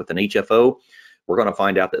go right with an HFO, we're going to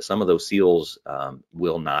find out that some of those seals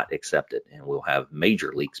will not accept it, and we'll have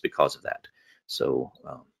major leaks because of that. So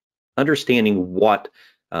understanding what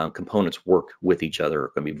components work with each other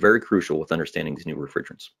are going to be very crucial with understanding these new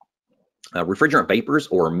refrigerants. Refrigerant vapors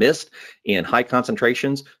or mist in high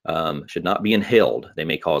concentrations should not be inhaled. They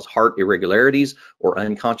may cause heart irregularities or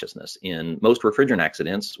unconsciousness. In most refrigerant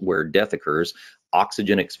accidents where death occurs,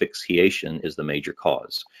 oxygen asphyxiation is the major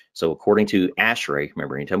cause. So according to ASHRAE,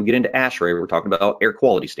 remember, anytime we get into ASHRAE, we're talking about air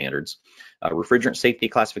quality standards. Refrigerant safety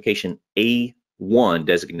classification A1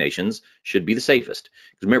 designations should be the safest.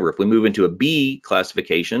 Because remember, if we move into a B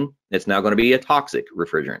classification, it's now going to be a toxic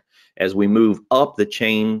refrigerant. As we move up the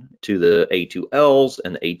chain to the A2Ls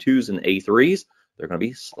and the A2s and A3s, they're going to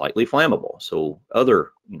be slightly flammable. So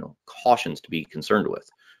other, you know, cautions to be concerned with.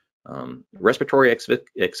 Respiratory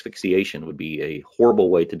asphyxiation would be a horrible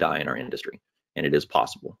way to die in our industry, and it is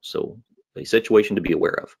possible. So a situation to be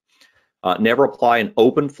aware of. Never apply an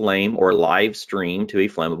open flame or live stream to a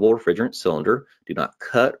flammable refrigerant cylinder. Do not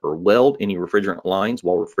cut or weld any refrigerant lines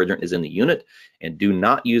while refrigerant is in the unit, and do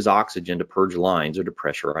not use oxygen to purge lines or to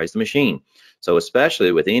pressurize the machine. So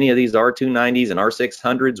especially with any of these R290s and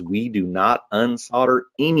R600s, we do not unsolder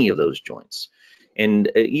any of those joints.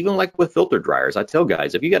 And even like with filter dryers, I tell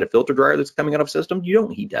guys, if you got a filter dryer that's coming out of system, you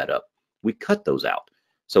don't heat that up. We cut those out.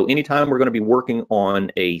 So anytime we're going to be working on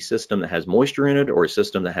a system that has moisture in it or a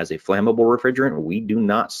system that has a flammable refrigerant, we do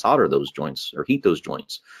not solder those joints or heat those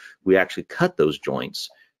joints. We actually cut those joints,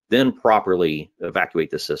 then properly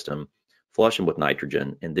evacuate the system, flush them with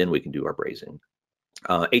nitrogen, and then we can do our brazing.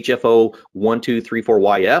 HFO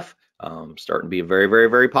 1234YF, starting to be a very, very,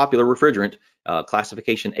 very popular refrigerant.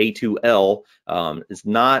 Classification A2L is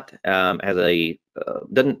not has a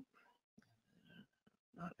doesn't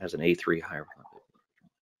has an A3 higher.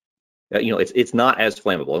 You know, it's not as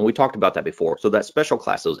flammable, and we talked about that before. So that special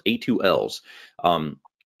class, those A2Ls,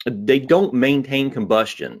 they don't maintain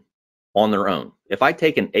combustion on their own. If I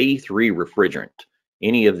take an A3 refrigerant,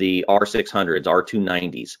 any of the R600s,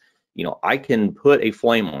 R290s, you know, I can put a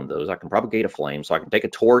flame on those. I can propagate a flame, so I can take a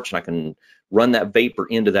torch and I can run that vapor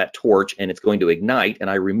into that torch, and it's going to ignite. And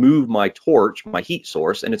I remove my torch, my heat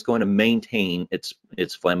source, and it's going to maintain its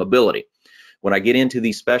flammability. When I get into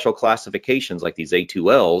these special classifications like these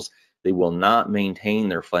A2Ls, they will not maintain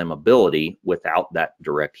their flammability without that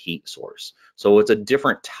direct heat source. So it's a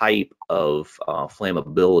different type of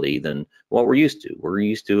flammability than what we're used to. We're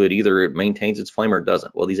used to it either it maintains its flame or it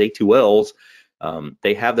doesn't. Well, these A2Ls,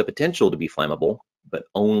 they have the potential to be flammable, but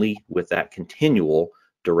only with that continual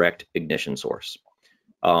direct ignition source.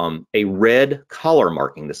 A red color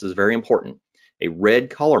marking, this is very important. A red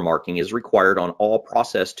color marking is required on all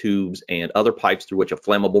process tubes and other pipes through which a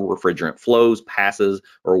flammable refrigerant flows, passes,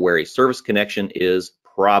 or where a service connection is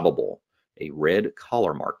probable. A red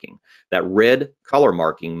color marking. That red color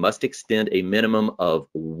marking must extend a minimum of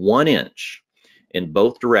 1 inch in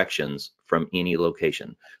both directions from any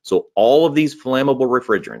location. So all of these flammable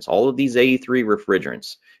refrigerants, all of these A3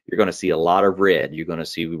 refrigerants, you're going to see a lot of red. You're going to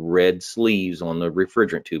see red sleeves on the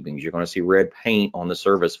refrigerant tubings. You're going to see red paint on the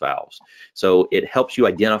service valves. So it helps you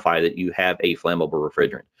identify that you have a flammable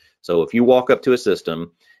refrigerant. So if you walk up to a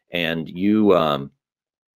system and you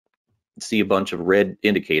see a bunch of red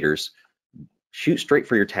indicators, shoot straight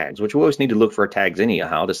for your tags, which we always need to look for our tags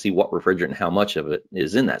anyhow to see what refrigerant and how much of it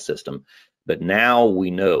is in that system. But now we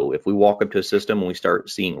know if we walk up to a system and we start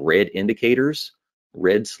seeing red indicators,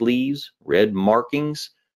 red sleeves, red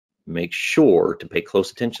markings, make sure to pay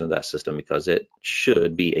close attention to that system because it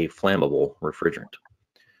should be a flammable refrigerant.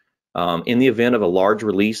 In the event of a large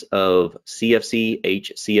release of CFC,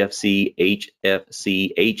 HCFC,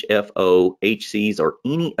 HFC, HFO, HCs, or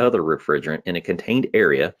any other refrigerant in a contained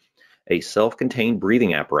area, a self-contained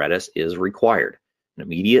breathing apparatus is required. And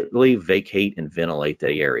immediately vacate and ventilate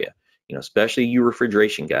the area. You know, especially you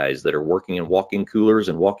refrigeration guys that are working in walk-in coolers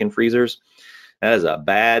and walk-in freezers. That is a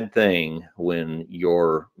bad thing when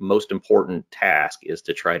your most important task is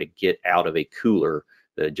to try to get out of a cooler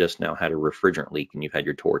that just now had a refrigerant leak and you've had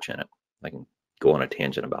your torch in it. I can go on a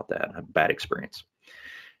tangent about that. A bad experience.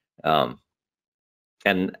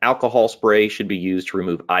 And alcohol spray should be used to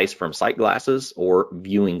remove ice from sight glasses or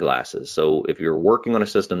viewing glasses. So if you're working on a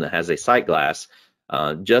system that has a sight glass,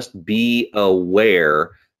 just be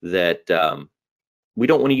aware that we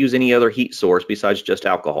don't want to use any other heat source besides just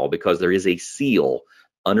alcohol because there is a seal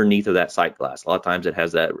underneath of that sight glass. A lot of times it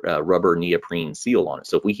has that rubber neoprene seal on it.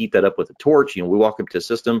 So if we heat that up with a torch, you know, we walk up to a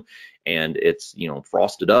system and it's, you know,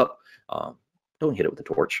 frosted up, don't hit it with a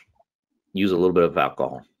torch. Use a little bit of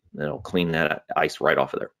alcohol. It'll clean that ice right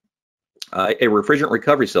off of there. A refrigerant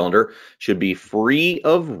recovery cylinder should be free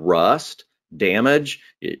of rust, damage.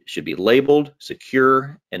 It should be labeled,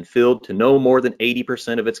 secure, and filled to no more than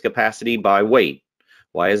 80% of its capacity by weight.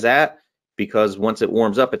 Why is that? Because once it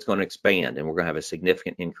warms up, it's going to expand, and we're going to have a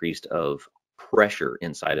significant increase of pressure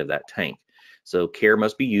inside of that tank. So care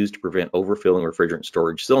must be used to prevent overfilling refrigerant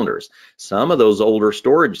storage cylinders. Some of those older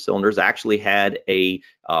storage cylinders actually had a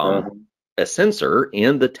sensor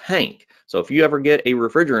in the tank. So if you ever get a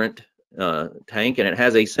refrigerant tank and it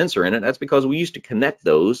has a sensor in it, that's because we used to connect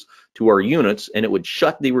those to our units and it would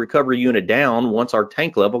shut the recovery unit down once our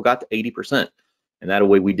tank level got to 80%. And that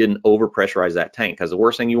way we didn't overpressurize that tank, because the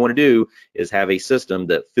worst thing you want to do is have a system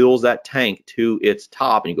that fills that tank to its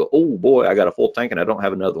top and you go, oh boy, I got a full tank and I don't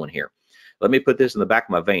have another one here. Let me put this in the back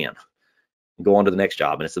of my van and go on to the next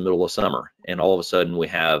job, and it's the middle of summer, and all of a sudden we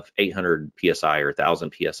have 800 psi or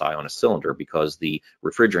 1000 psi on a cylinder because the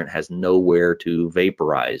refrigerant has nowhere to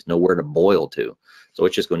vaporize, nowhere to boil to. So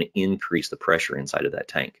it's just going to increase the pressure inside of that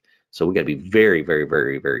tank. So we got to be very, very,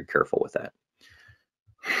 very, very careful with that.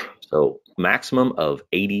 So maximum of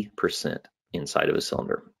 80% inside of a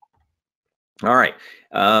cylinder. All right,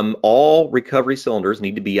 all recovery cylinders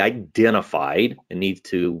need to be identified and need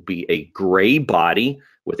to be a gray body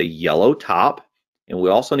with a yellow top. And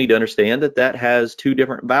we also need to understand that that has two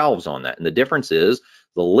different valves on that. And the difference is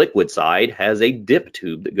the liquid side has a dip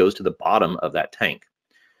tube that goes to the bottom of that tank.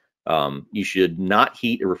 You should not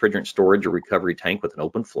heat a refrigerant storage or recovery tank with an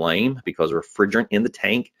open flame because refrigerant in the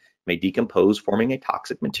tank may decompose, forming a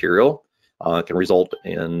toxic material. It can result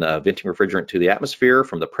in venting refrigerant to the atmosphere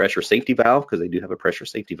from the pressure safety valve, because they do have a pressure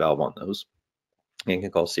safety valve on those, and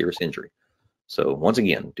can cause serious injury. So once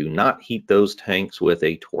again, do not heat those tanks with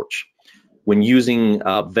a torch. When using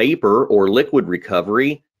vapor or liquid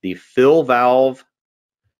recovery, the fill valve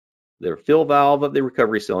of the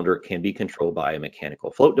recovery cylinder can be controlled by a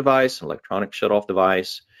mechanical float device, an electronic shutoff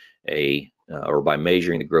device, or by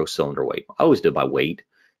measuring the gross cylinder weight. I always do it by weight.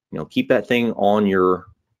 You know, keep that thing on your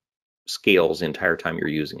scales the entire time you're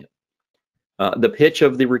using it. The pitch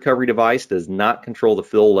of the recovery device does not control the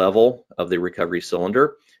fill level of the recovery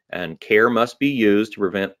cylinder, and care must be used to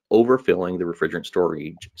prevent overfilling the refrigerant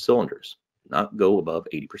storage cylinders. Not go above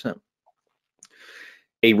 80%.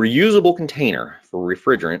 A reusable container for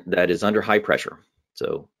refrigerant that is under high pressure.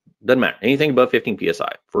 So doesn't matter, anything above 15 psi.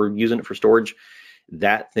 If we're using it for storage,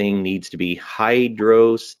 that thing needs to be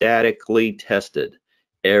hydrostatically tested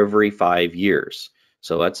every 5 years.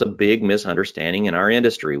 So that's a big misunderstanding in our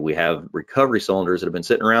industry. We have recovery cylinders that have been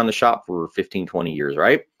sitting around the shop for 15, 20 years,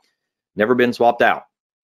 right? Never been swapped out.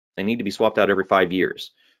 They need to be swapped out every 5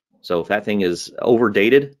 years. So if that thing is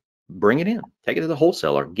overdated, bring it in, take it to the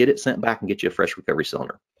wholesaler, get it sent back and get you a fresh recovery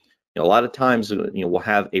cylinder. You know, a lot of times, we'll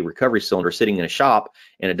have a recovery cylinder sitting in a shop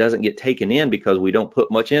and it doesn't get taken in because we don't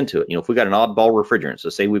put much into it. You know, if we got an oddball refrigerant, so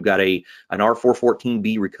say we've got an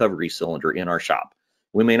R414B recovery cylinder in our shop,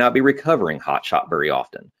 we may not be recovering hot shot very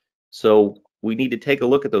often. So we need to take a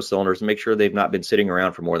look at those cylinders and make sure they've not been sitting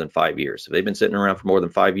around for more than 5 years. If they've been sitting around for more than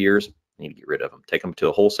 5 years, you need to get rid of them. Take them to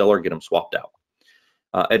a wholesaler, get them swapped out.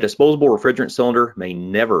 A disposable refrigerant cylinder may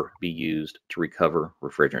never be used to recover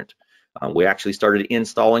refrigerant. We actually started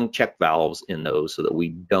installing check valves in those so that we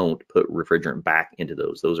don't put refrigerant back into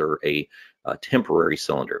those. Those are a temporary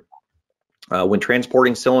cylinder. When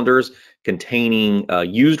transporting cylinders containing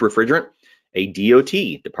used refrigerant, A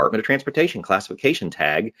DOT, Department of Transportation classification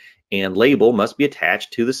tag and label must be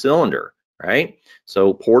attached to the cylinder, right?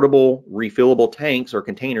 So portable refillable tanks or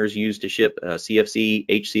containers used to ship CFC,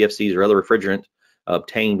 HCFCs, or other refrigerant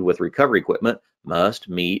obtained with recovery equipment must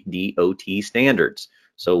meet DOT standards.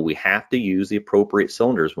 So we have to use the appropriate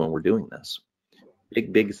cylinders when we're doing this.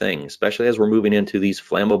 Big thing, especially as we're moving into these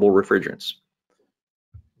flammable refrigerants.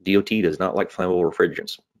 DOT does not like flammable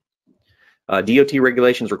refrigerants. DOT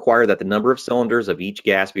regulations require that the number of cylinders of each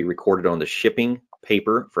gas be recorded on the shipping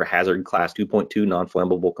paper for hazard class 2.2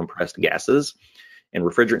 non-flammable compressed gases, and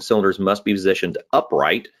refrigerant cylinders must be positioned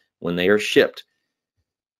upright when they are shipped.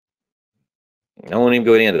 I won't even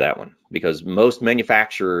go into that one because most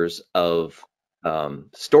manufacturers of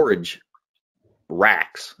storage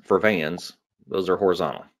racks for vans, those are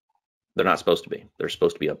horizontal. They're not supposed to be. They're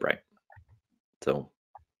supposed to be upright. So,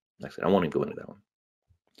 like I said, I won't even go into that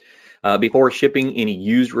one. Before shipping any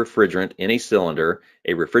used refrigerant in a cylinder,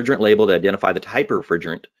 a refrigerant label to identify the type of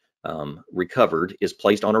refrigerant recovered is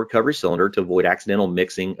placed on a recovery cylinder to avoid accidental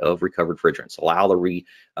mixing of recovered refrigerants. Allow the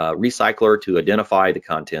recycler to identify the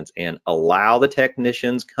contents and allow the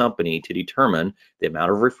technician's company to determine the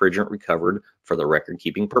amount of refrigerant recovered for the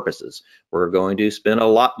record-keeping purposes. We're going to spend a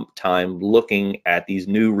lot of time looking at these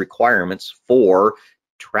new requirements for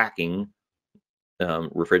tracking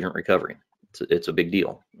refrigerant recovery. It's a big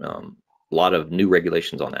deal. A lot of new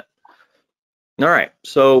regulations on that. All right,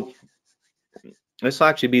 so this will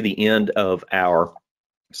actually be the end of our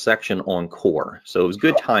section on core. So it was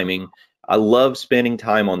good timing. I love spending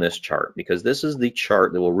time on this chart because this is the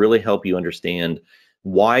chart that will really help you understand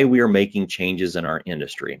why we are making changes in our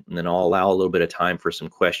industry. And then I'll allow a little bit of time for some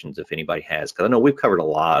questions if anybody has, because I know we've covered a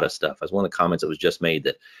lot of stuff. As one of the comments that was just made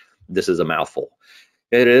that this is a mouthful.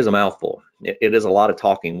 It is a mouthful. It is a lot of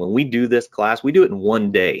talking. When we do this class, we do it in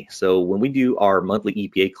one day. So when we do our monthly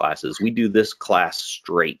EPA classes, we do this class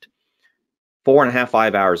straight. 4.5,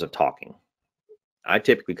 5 hours of talking. I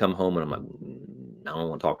typically come home and I'm like, I don't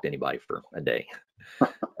want to talk to anybody for a day.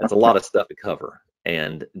 That's a lot of stuff to cover,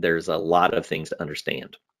 and there's a lot of things to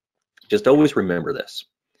understand. Just always remember this.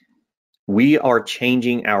 We are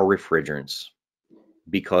changing our refrigerants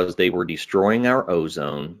because they were destroying our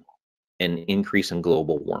ozone and increasing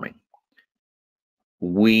global warming.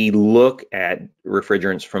 We look at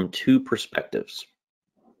refrigerants from two perspectives.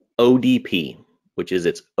 ODP, which is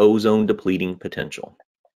its ozone depleting potential.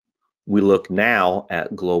 We look now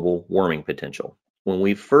at global warming potential. When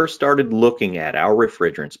we first started looking at our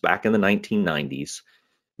refrigerants back in the 1990s,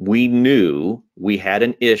 we knew we had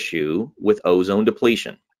an issue with ozone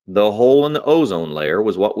depletion. The hole in the ozone layer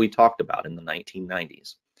was what we talked about in the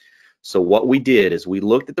 1990s. So what we did is we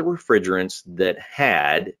looked at the refrigerants that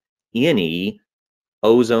had any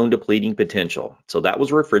ozone depleting potential. So that was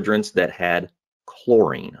refrigerants that had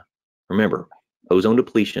chlorine. Remember, ozone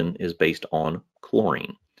depletion is based on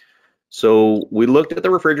chlorine. So we looked at the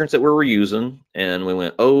refrigerants that we were using and we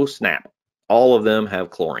went, oh snap, all of them have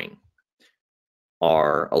chlorine.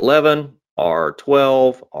 R11,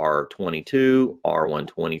 R12, R22,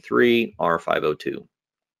 R123, R502.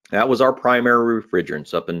 That was our primary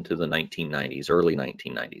refrigerants up into the 1990s, early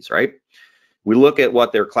 1990s, right? We look at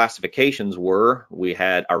what their classifications were. We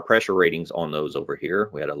had our pressure ratings on those over here.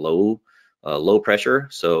 We had a low pressure,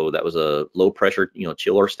 so that was a low pressure,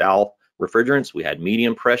 chiller style refrigerants. We had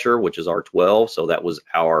medium pressure, which is R12, so that was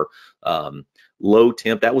our low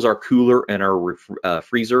temp. That was our cooler and our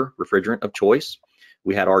freezer refrigerant of choice.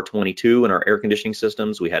 We had R22 in our air conditioning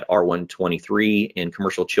systems. We had R123 in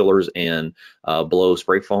commercial chillers and below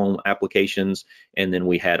spray foam applications. And then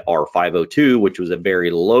we had R502, which was a very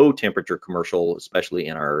low temperature commercial, especially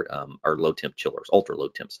in our low temp chillers, ultra low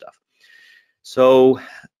temp stuff. So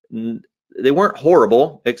they weren't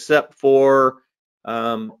horrible, except for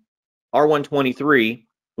R123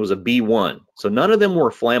 was a B1. So none of them were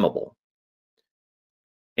flammable.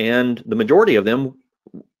 And the majority of them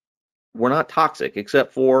were not toxic,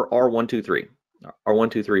 except for R123.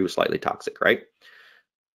 R123 was slightly toxic, right?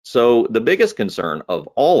 So the biggest concern of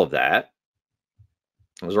all of that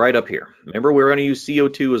was right up here. Remember, we were going to use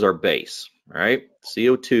CO2 as our base, right?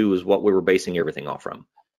 CO2 is what we were basing everything off from.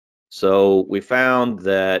 So we found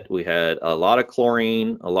that we had a lot of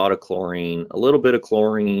chlorine, a lot of chlorine, a little bit of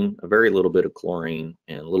chlorine, a very little bit of chlorine,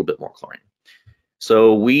 and a little bit more chlorine.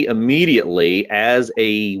 So we immediately, as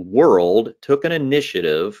a world, took an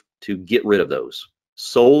initiative to get rid of those,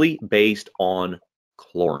 solely based on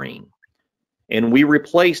chlorine. And we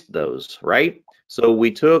replaced those, right? So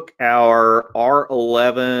we took our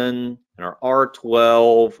R11 and our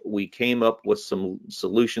R12, we came up with some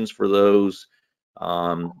solutions for those.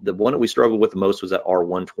 The one that we struggled with the most was at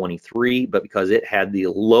R123, but because it had the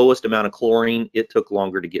lowest amount of chlorine, it took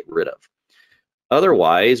longer to get rid of.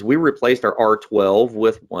 Otherwise, we replaced our R12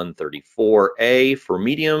 with 134A for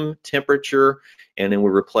medium temperature, and then we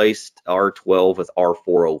replaced R12 with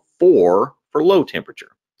R404 for low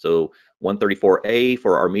temperature. So 134A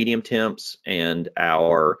for our medium temps and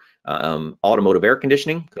our automotive air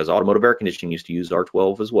conditioning, because automotive air conditioning used to use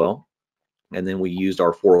R12 as well. And then we used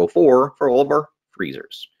R404 for all of our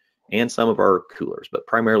freezers and some of our coolers, but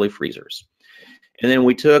primarily freezers. And then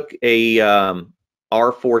we took a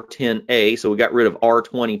R410A, so we got rid of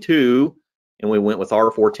R22 and we went with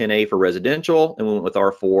R410A for residential, and we went with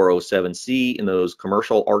R407C in those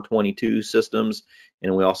commercial R22 systems,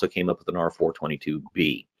 and we also came up with an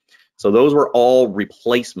R422B. So those were all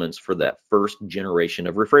replacements for that first generation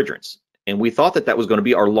of refrigerants. And we thought that that was going to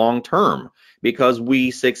be our long term, because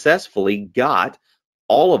we successfully got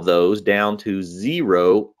all of those down to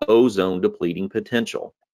 0 ozone depleting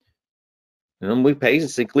potential. And we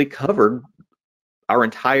basically covered our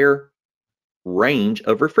entire range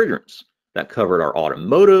of refrigerants. That covered our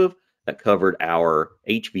automotive, that covered our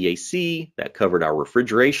HVAC, that covered our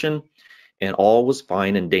refrigeration, and all was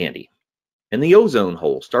fine and dandy. And the ozone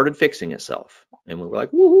hole started fixing itself. And we were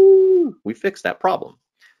like, woohoo, we fixed that problem.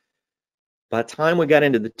 By the time we got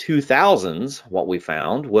into the 2000s, what we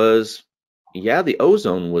found was, yeah, the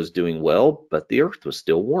ozone was doing well, but the Earth was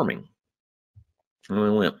still warming. And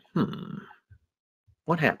we went,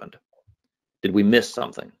 what happened? Did we miss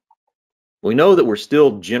something? We know that we're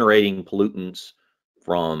still generating pollutants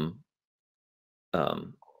from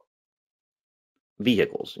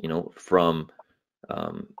vehicles, from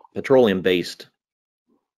petroleum-based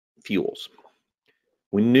fuels.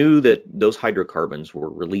 We knew that those hydrocarbons were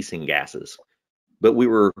releasing gases, but we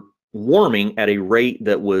were warming at a rate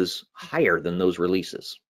that was higher than those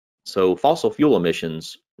releases. So fossil fuel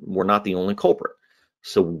emissions were not the only culprit.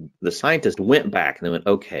 So the scientists went back and they went,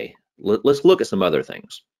 okay, let's look at some other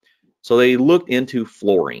things. So they looked into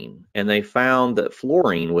fluorine, and they found that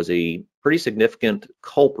fluorine was a pretty significant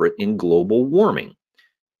culprit in global warming.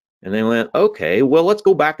 And they went, okay, well, let's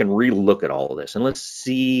go back and relook at all of this and let's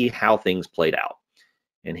see how things played out.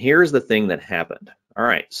 And here's the thing that happened. All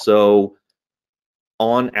right, so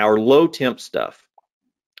on our low temp stuff,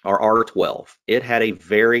 our R12, it had a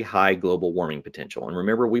very high global warming potential. And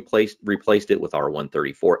remember, we replaced it with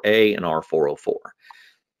R134A and R404.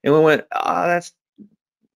 And we went, that's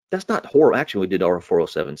not horrible. Actually, we did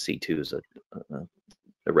R407C too as a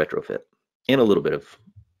retrofit, and a little bit of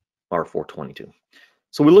R422.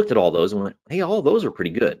 So we looked at all those and went, hey, all those are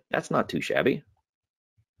pretty good. That's not too shabby.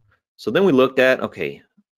 So then we looked at, okay,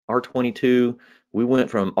 R22, we went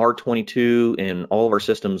from R22 and all of our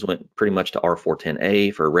systems went pretty much to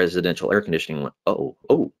R410A for residential air conditioning. Went, whoa,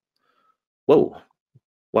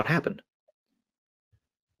 what happened?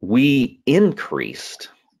 We increased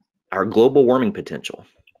our global warming potential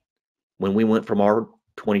when we went from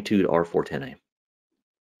R22 to R410A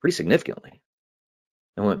pretty significantly.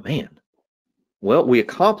 And went, man, well, we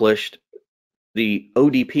accomplished the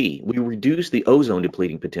ODP. We reduced the ozone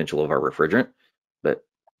depleting potential of our refrigerant, but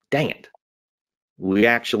dang it, we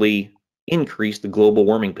actually increased the global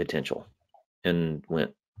warming potential. And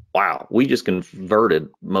went, wow, we just converted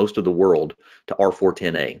most of the world to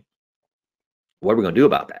R410A. What are we going to do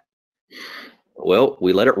about that? Well,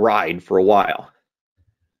 we let it ride for a while,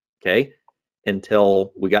 okay,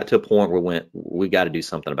 until we got to a point where we went, we got to do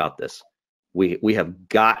something about this. We have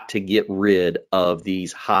got to get rid of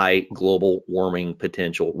these high global warming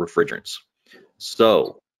potential refrigerants.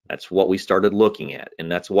 So that's what we started looking at,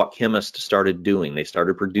 and that's what chemists started doing. They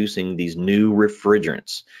started producing these new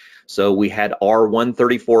refrigerants. So we had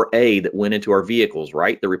R134A that went into our vehicles,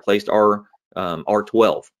 right? That replaced our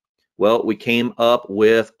R12. Well, we came up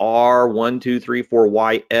with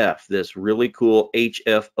R1234YF, this really cool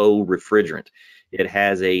HFO refrigerant. It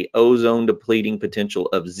has a ozone depleting potential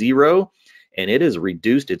of 0, and it has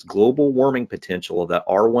reduced its global warming potential of that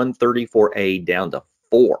R134A down to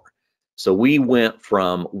 4. So we went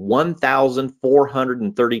from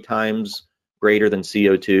 1,430 times greater than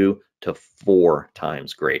CO2 to 4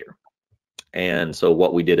 times greater. And so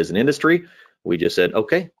what we did as an industry, we just said,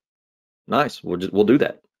 okay, nice, we'll do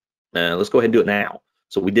that. Let's go ahead and do it now.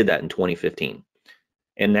 So we did that in 2015.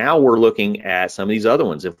 And now we're looking at some of these other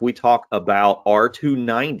ones. If we talk about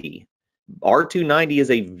R290, R290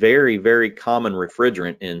 is a very, very common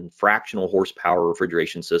refrigerant in fractional horsepower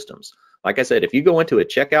refrigeration systems. Like I said, if you go into a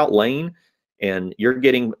checkout lane and you're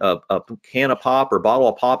getting a can of pop or bottle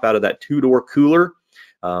of pop out of that 2-door cooler,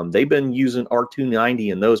 they've been using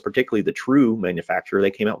R290 in those, particularly the True manufacturer.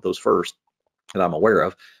 They came out with those first that I'm aware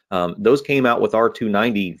of. Those came out with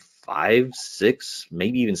R290 5, 6,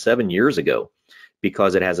 maybe even 7 years ago,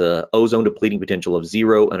 because it has a ozone depleting potential of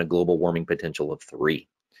 0 and a global warming potential of 3.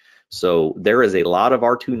 So there is a lot of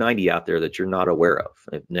R290 out there that you're not aware of.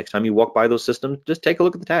 Next time you walk by those systems, just take a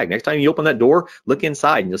look at the tag. Next time you open that door, look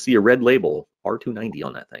inside and you'll see a red label, R290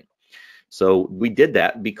 on that thing. So we did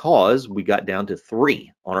that because we got down to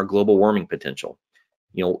 3 on our global warming potential.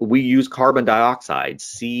 You know, we use carbon dioxide,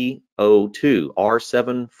 CO2,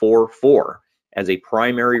 R744, as a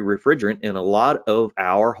primary refrigerant in a lot of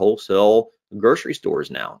our wholesale grocery stores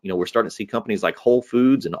now. You know, we're starting to see companies like Whole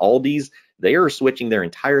Foods and Aldi's, they are switching their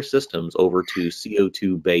entire systems over to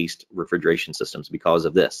CO2 based refrigeration systems because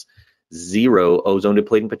of this. 0 ozone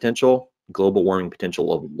depleting potential, global warming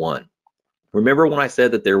potential of 1. Remember when I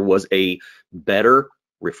said that there was a better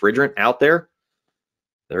refrigerant out there?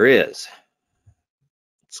 There is.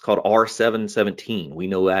 It's called R717. We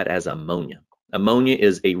know that as ammonia. Ammonia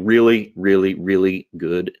is a really, really, really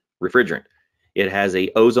good refrigerant. It has a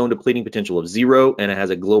ozone depleting potential of 0 and it has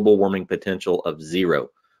a global warming potential of 0.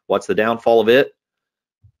 What's the downfall of it?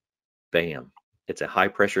 Bam. It's a high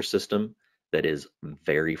pressure system that is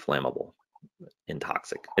very flammable and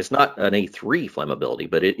toxic. It's not an A3 flammability,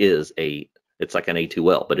 but it's like an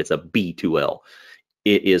A2L, but it's a B2L.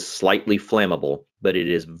 It is slightly flammable, but it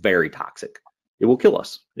is very toxic. It will kill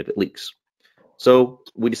us if it leaks. So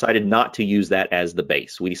we decided not to use that as the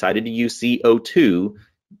base. We decided to use CO2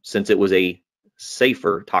 since it was a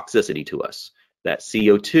safer toxicity to us. That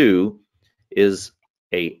CO2 is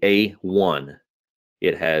a A1.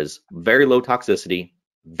 It has very low toxicity,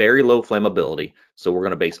 very low flammability, so we're going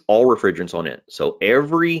to base all refrigerants on it. So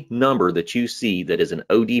every number that you see that is an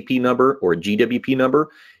ODP number or a GWP number,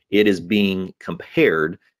 it is being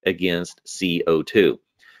compared against CO2.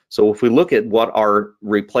 So if we look at what our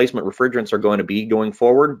replacement refrigerants are going to be going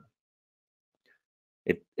forward,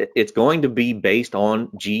 it's going to be based on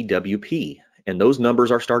GWP, and those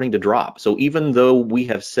numbers are starting to drop. So even though we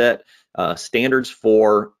have set standards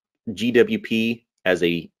for GWP as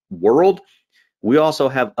a world, we also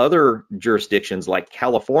have other jurisdictions like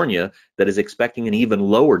California that is expecting an even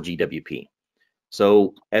lower GWP.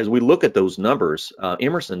 So as we look at those numbers,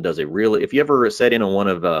 Emerson does a really, if you ever sat in on one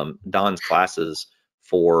of Don's classes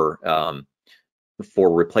for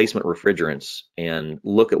replacement refrigerants and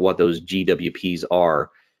look at what those GWPs are,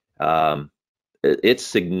 it's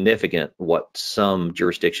significant what some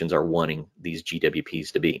jurisdictions are wanting these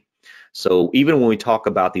GWPs to be. So even when we talk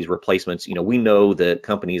about these replacements, you know, we know that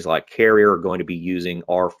companies like Carrier are going to be using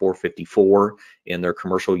R454 in their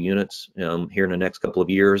commercial units here in the next couple of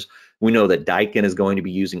years. We know that Daikin is going to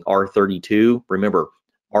be using R32. Remember,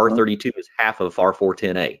 R32 is half of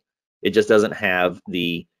R410A. It just doesn't have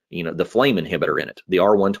the, you know, the flame inhibitor in it, the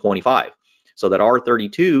R125. So that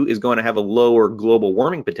R32 is going to have a lower global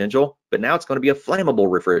warming potential, but now it's going to be a flammable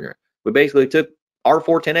refrigerant. We basically took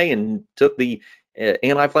R410A and took the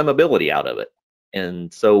anti-flammability out of it.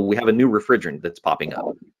 And so we have a new refrigerant that's popping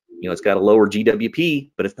up. You know, it's got a lower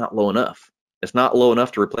GWP, but it's not low enough. It's not low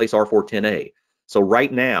enough to replace R410A. So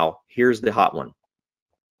right now, here's the hot one.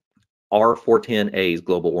 R410A's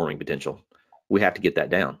global warming potential. We have to get that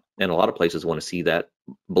down. And a lot of places want to see that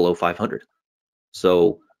below 500.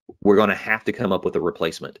 So we're going to have to come up with a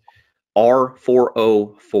replacement.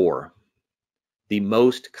 R404, the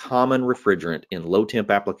most common refrigerant in low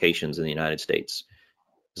temp applications in the United States,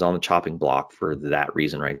 is on the chopping block for that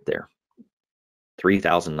reason right there.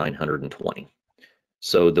 3,920.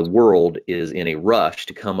 So the world is in a rush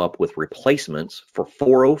to come up with replacements for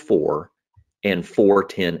 404 and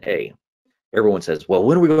 410A. Everyone says, well,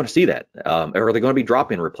 when are we going to see that? Are they going to be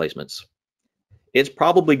drop-in replacements? It's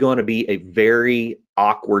probably going to be a very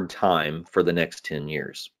awkward time for the next 10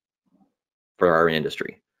 years for our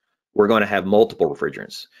industry. We're going to have multiple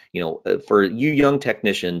refrigerants. You know, for you young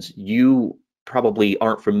technicians, you probably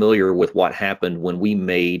aren't familiar with what happened when we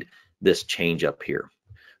made this change up here.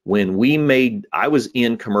 I was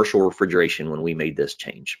in commercial refrigeration when we made this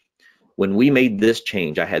change. When we made this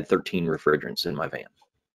change, I had 13 refrigerants in my van.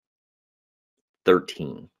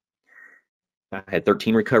 13. I had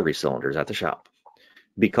 13 recovery cylinders at the shop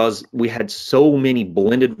because we had so many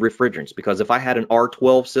blended refrigerants. Because if I had an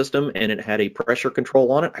R12 system and it had a pressure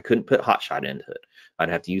control on it, I couldn't put hot shot into it. I'd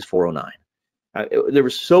have to use 409. There were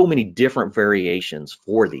so many different variations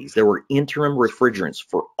for these. There were interim refrigerants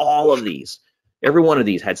for all of these. Every one of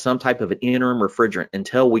these had some type of an interim refrigerant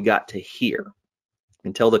until we got to here,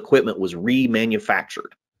 until the equipment was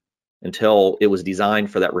remanufactured, until it was designed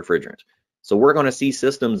for that refrigerant. So we're going to see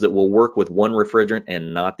systems that will work with one refrigerant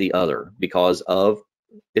and not the other because of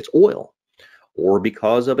its oil. or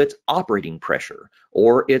because of its operating pressure,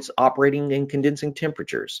 or its operating and condensing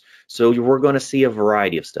temperatures. So we're going to see a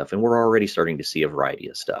variety of stuff, and we're already starting to see a variety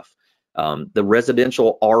of stuff. The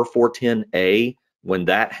residential R410A, when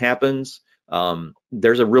that happens,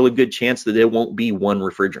 there's a really good chance that it won't be one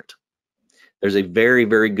refrigerant. There's a very,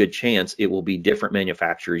 very good chance it will be different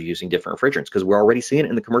manufacturers using different refrigerants, because we're already seeing it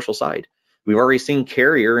in the commercial side. We've already seen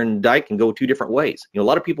Carrier and Daikin go two different ways. You know, a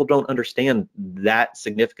lot of people don't understand that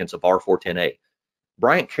significance of R410A.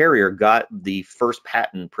 Bryant Carrier got the first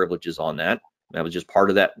patent privileges on that. That was just part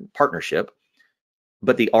of that partnership.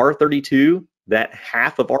 But the R32, that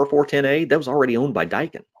half of R410A, that was already owned by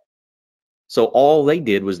Daikin. So all they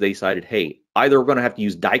did was they decided, hey, either we're going to have to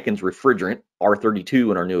use Daikin's refrigerant, R32,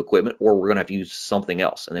 in our new equipment, or we're going to have to use something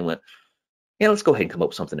else. And they went, yeah, let's go ahead and come up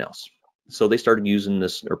with something else. So they started using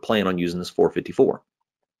this, or plan on using this 454.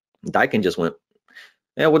 Daikin just went,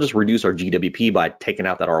 yeah, we'll just reduce our GWP by taking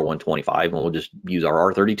out that R125, and we'll just use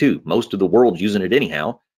our R32. Most of the world's using it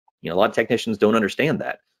anyhow. You know, a lot of technicians don't understand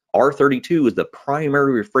that. R32 is the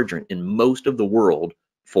primary refrigerant in most of the world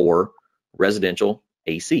for residential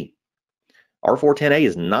AC. R410A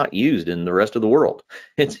is not used in the rest of the world.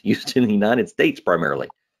 It's used in the United States primarily.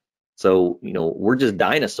 So, you know, we're just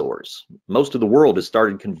dinosaurs. Most of the world has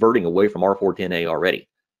started converting away from R410A already.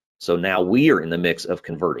 So now we are in the mix of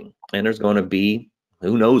converting, and there's going to be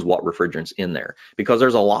who knows what refrigerants in there, because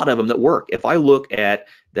there's a lot of them that work. If I look at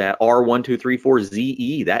that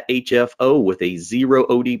R1234ZE, that HFO with a 0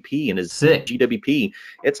 ODP and a GWP,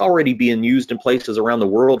 it's already being used in places around the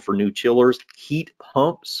world for new chillers, heat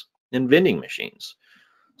pumps, and vending machines.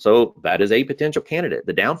 So that is a potential candidate.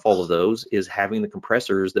 The downfall of those is having the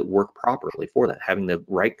compressors that work properly for that, having the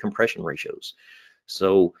right compression ratios.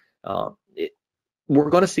 So we're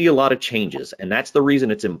going to see a lot of changes, and that's the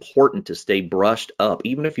reason it's important to stay brushed up.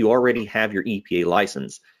 Even if you already have your EPA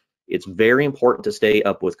license, it's very important to stay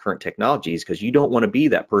up with current technologies, because you don't want to be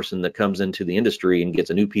that person that comes into the industry and gets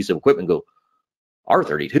a new piece of equipment and go,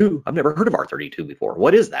 R32? I've never heard of R32 before.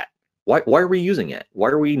 What is that? Why are we using it? Why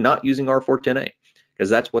are we not using R410A? Because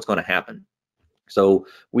that's what's going to happen. So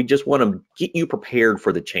we just want to get you prepared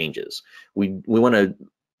for the changes. We want to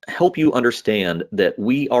help you understand that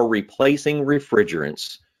we are replacing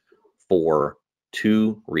refrigerants for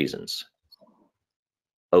two reasons: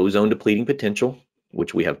 ozone depleting potential,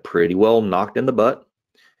 which we have pretty well knocked in the butt,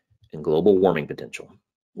 and global warming potential,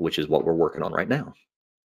 which is what we're working on right now.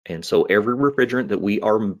 And so every refrigerant that we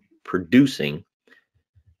are producing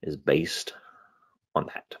is based on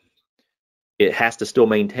that. It has to still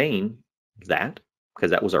maintain that,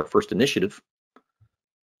 because that was our first initiative,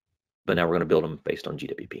 but now we're going to build them based on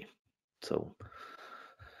GWP. So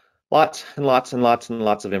lots and lots and lots and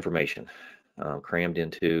lots of information crammed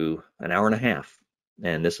into an hour and a half,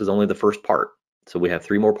 and this is only the first part. So we have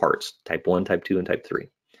 3 more parts: type 1, type 2, and type 3.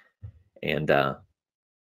 And I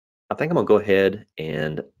think I'm gonna go ahead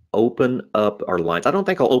and open up our lines. I don't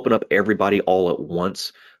think I'll open up everybody all at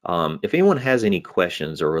once. If anyone has any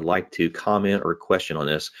questions or would like to comment or question on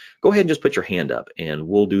this, go ahead and just put your hand up, and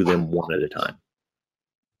we'll do them one at a time.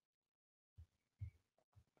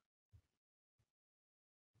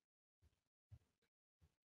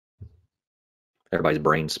 Everybody's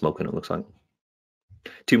brain smoking, it looks like.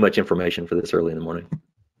 Too much information for this early in the morning.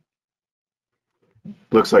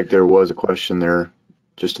 Looks like there was a question there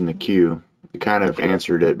just in the queue. You kind of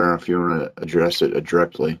answered it. I don't know if you want to address it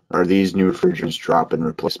directly. Are these new refrigerants drop-in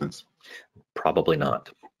replacements? Probably not.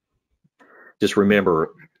 Just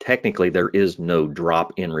remember, technically there is no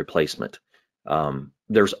drop-in replacement.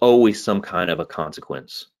 There's always some kind of a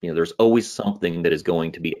consequence. You know, there's always something that is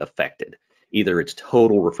going to be affected. Either its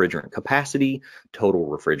total refrigerant capacity, total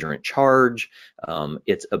refrigerant charge,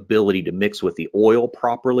 its ability to mix with the oil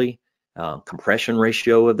properly, compression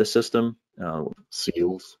ratio of the system,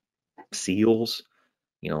 seals.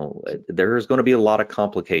 You know, there's going to be a lot of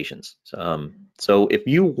complications. So if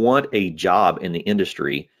you want a job in the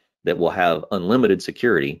industry that will have unlimited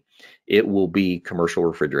security, it will be commercial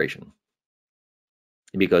refrigeration.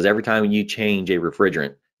 Because every time you change a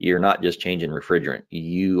refrigerant, you're not just changing refrigerant,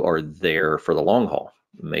 you are there for the long haul,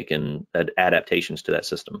 making adaptations to that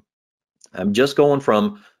system. I'm just going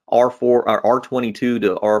from R22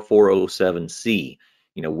 to R407C.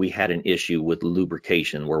 You know, we had an issue with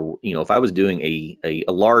lubrication where, you know, if I was doing a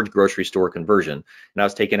large grocery store conversion and I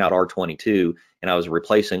was taking out R22 and I was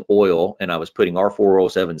replacing oil and I was putting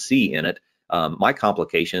R407C in it, my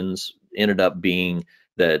complications ended up being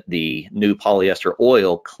that the new polyester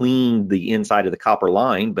oil cleaned the inside of the copper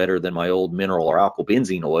line better than my old mineral or alkyl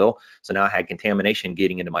benzene oil. So now I had contamination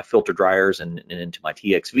getting into my filter dryers and into my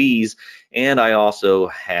TXVs. And I also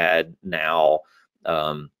had now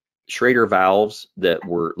Schrader valves that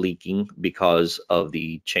were leaking because of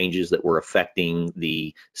the changes that were affecting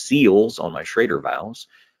the seals on my Schrader valves,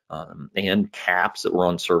 and caps that were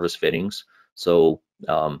on service fittings. So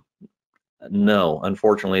no,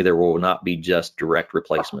 unfortunately, there will not be just direct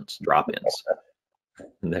replacements, drop-ins.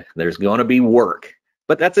 There's going to be work,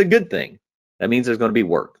 but that's a good thing. That means there's going to be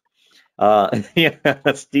work. Yeah,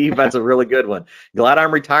 Steve, that's a really good one. Glad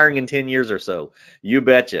I'm retiring in 10 years or so. You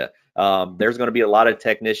betcha. There's going to be a lot of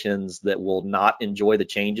technicians that will not enjoy the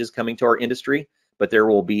changes coming to our industry, but there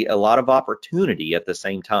will be a lot of opportunity at the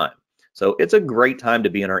same time. So it's a great time to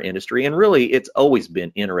be in our industry, and really it's always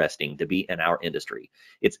been interesting to be in our industry.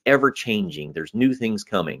 It's ever changing. There's new things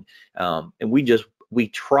coming, and we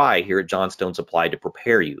try here at Johnstone Supply to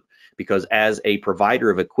prepare you, because as a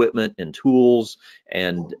provider of equipment and tools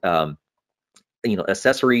and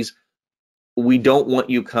accessories, we don't want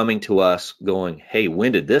you coming to us going, hey,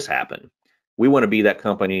 when did this happen? We want to be that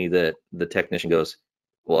company that the technician goes,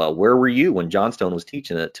 well, where were you when Johnstone was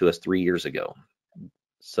teaching it to us 3 years ago?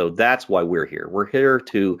 So that's why we're here. We're here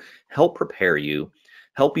to help prepare you,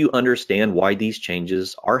 help you understand why these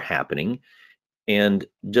changes are happening, and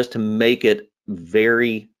just to make it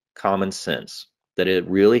very common sense that it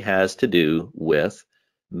really has to do with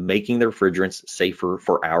making the refrigerants safer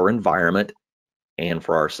for our environment and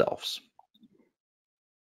for ourselves.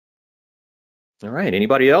 All right,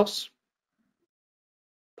 anybody else?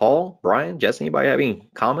 Paul, Brian, Jesse, anybody have any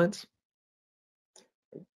comments?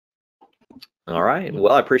 All right,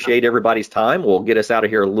 well, I appreciate everybody's time. We'll get us out of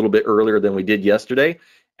here a little bit earlier than we did yesterday,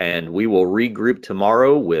 and we will regroup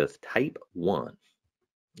tomorrow with Type 1.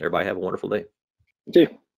 Everybody have a wonderful day. You too.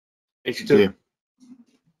 Thanks, you too.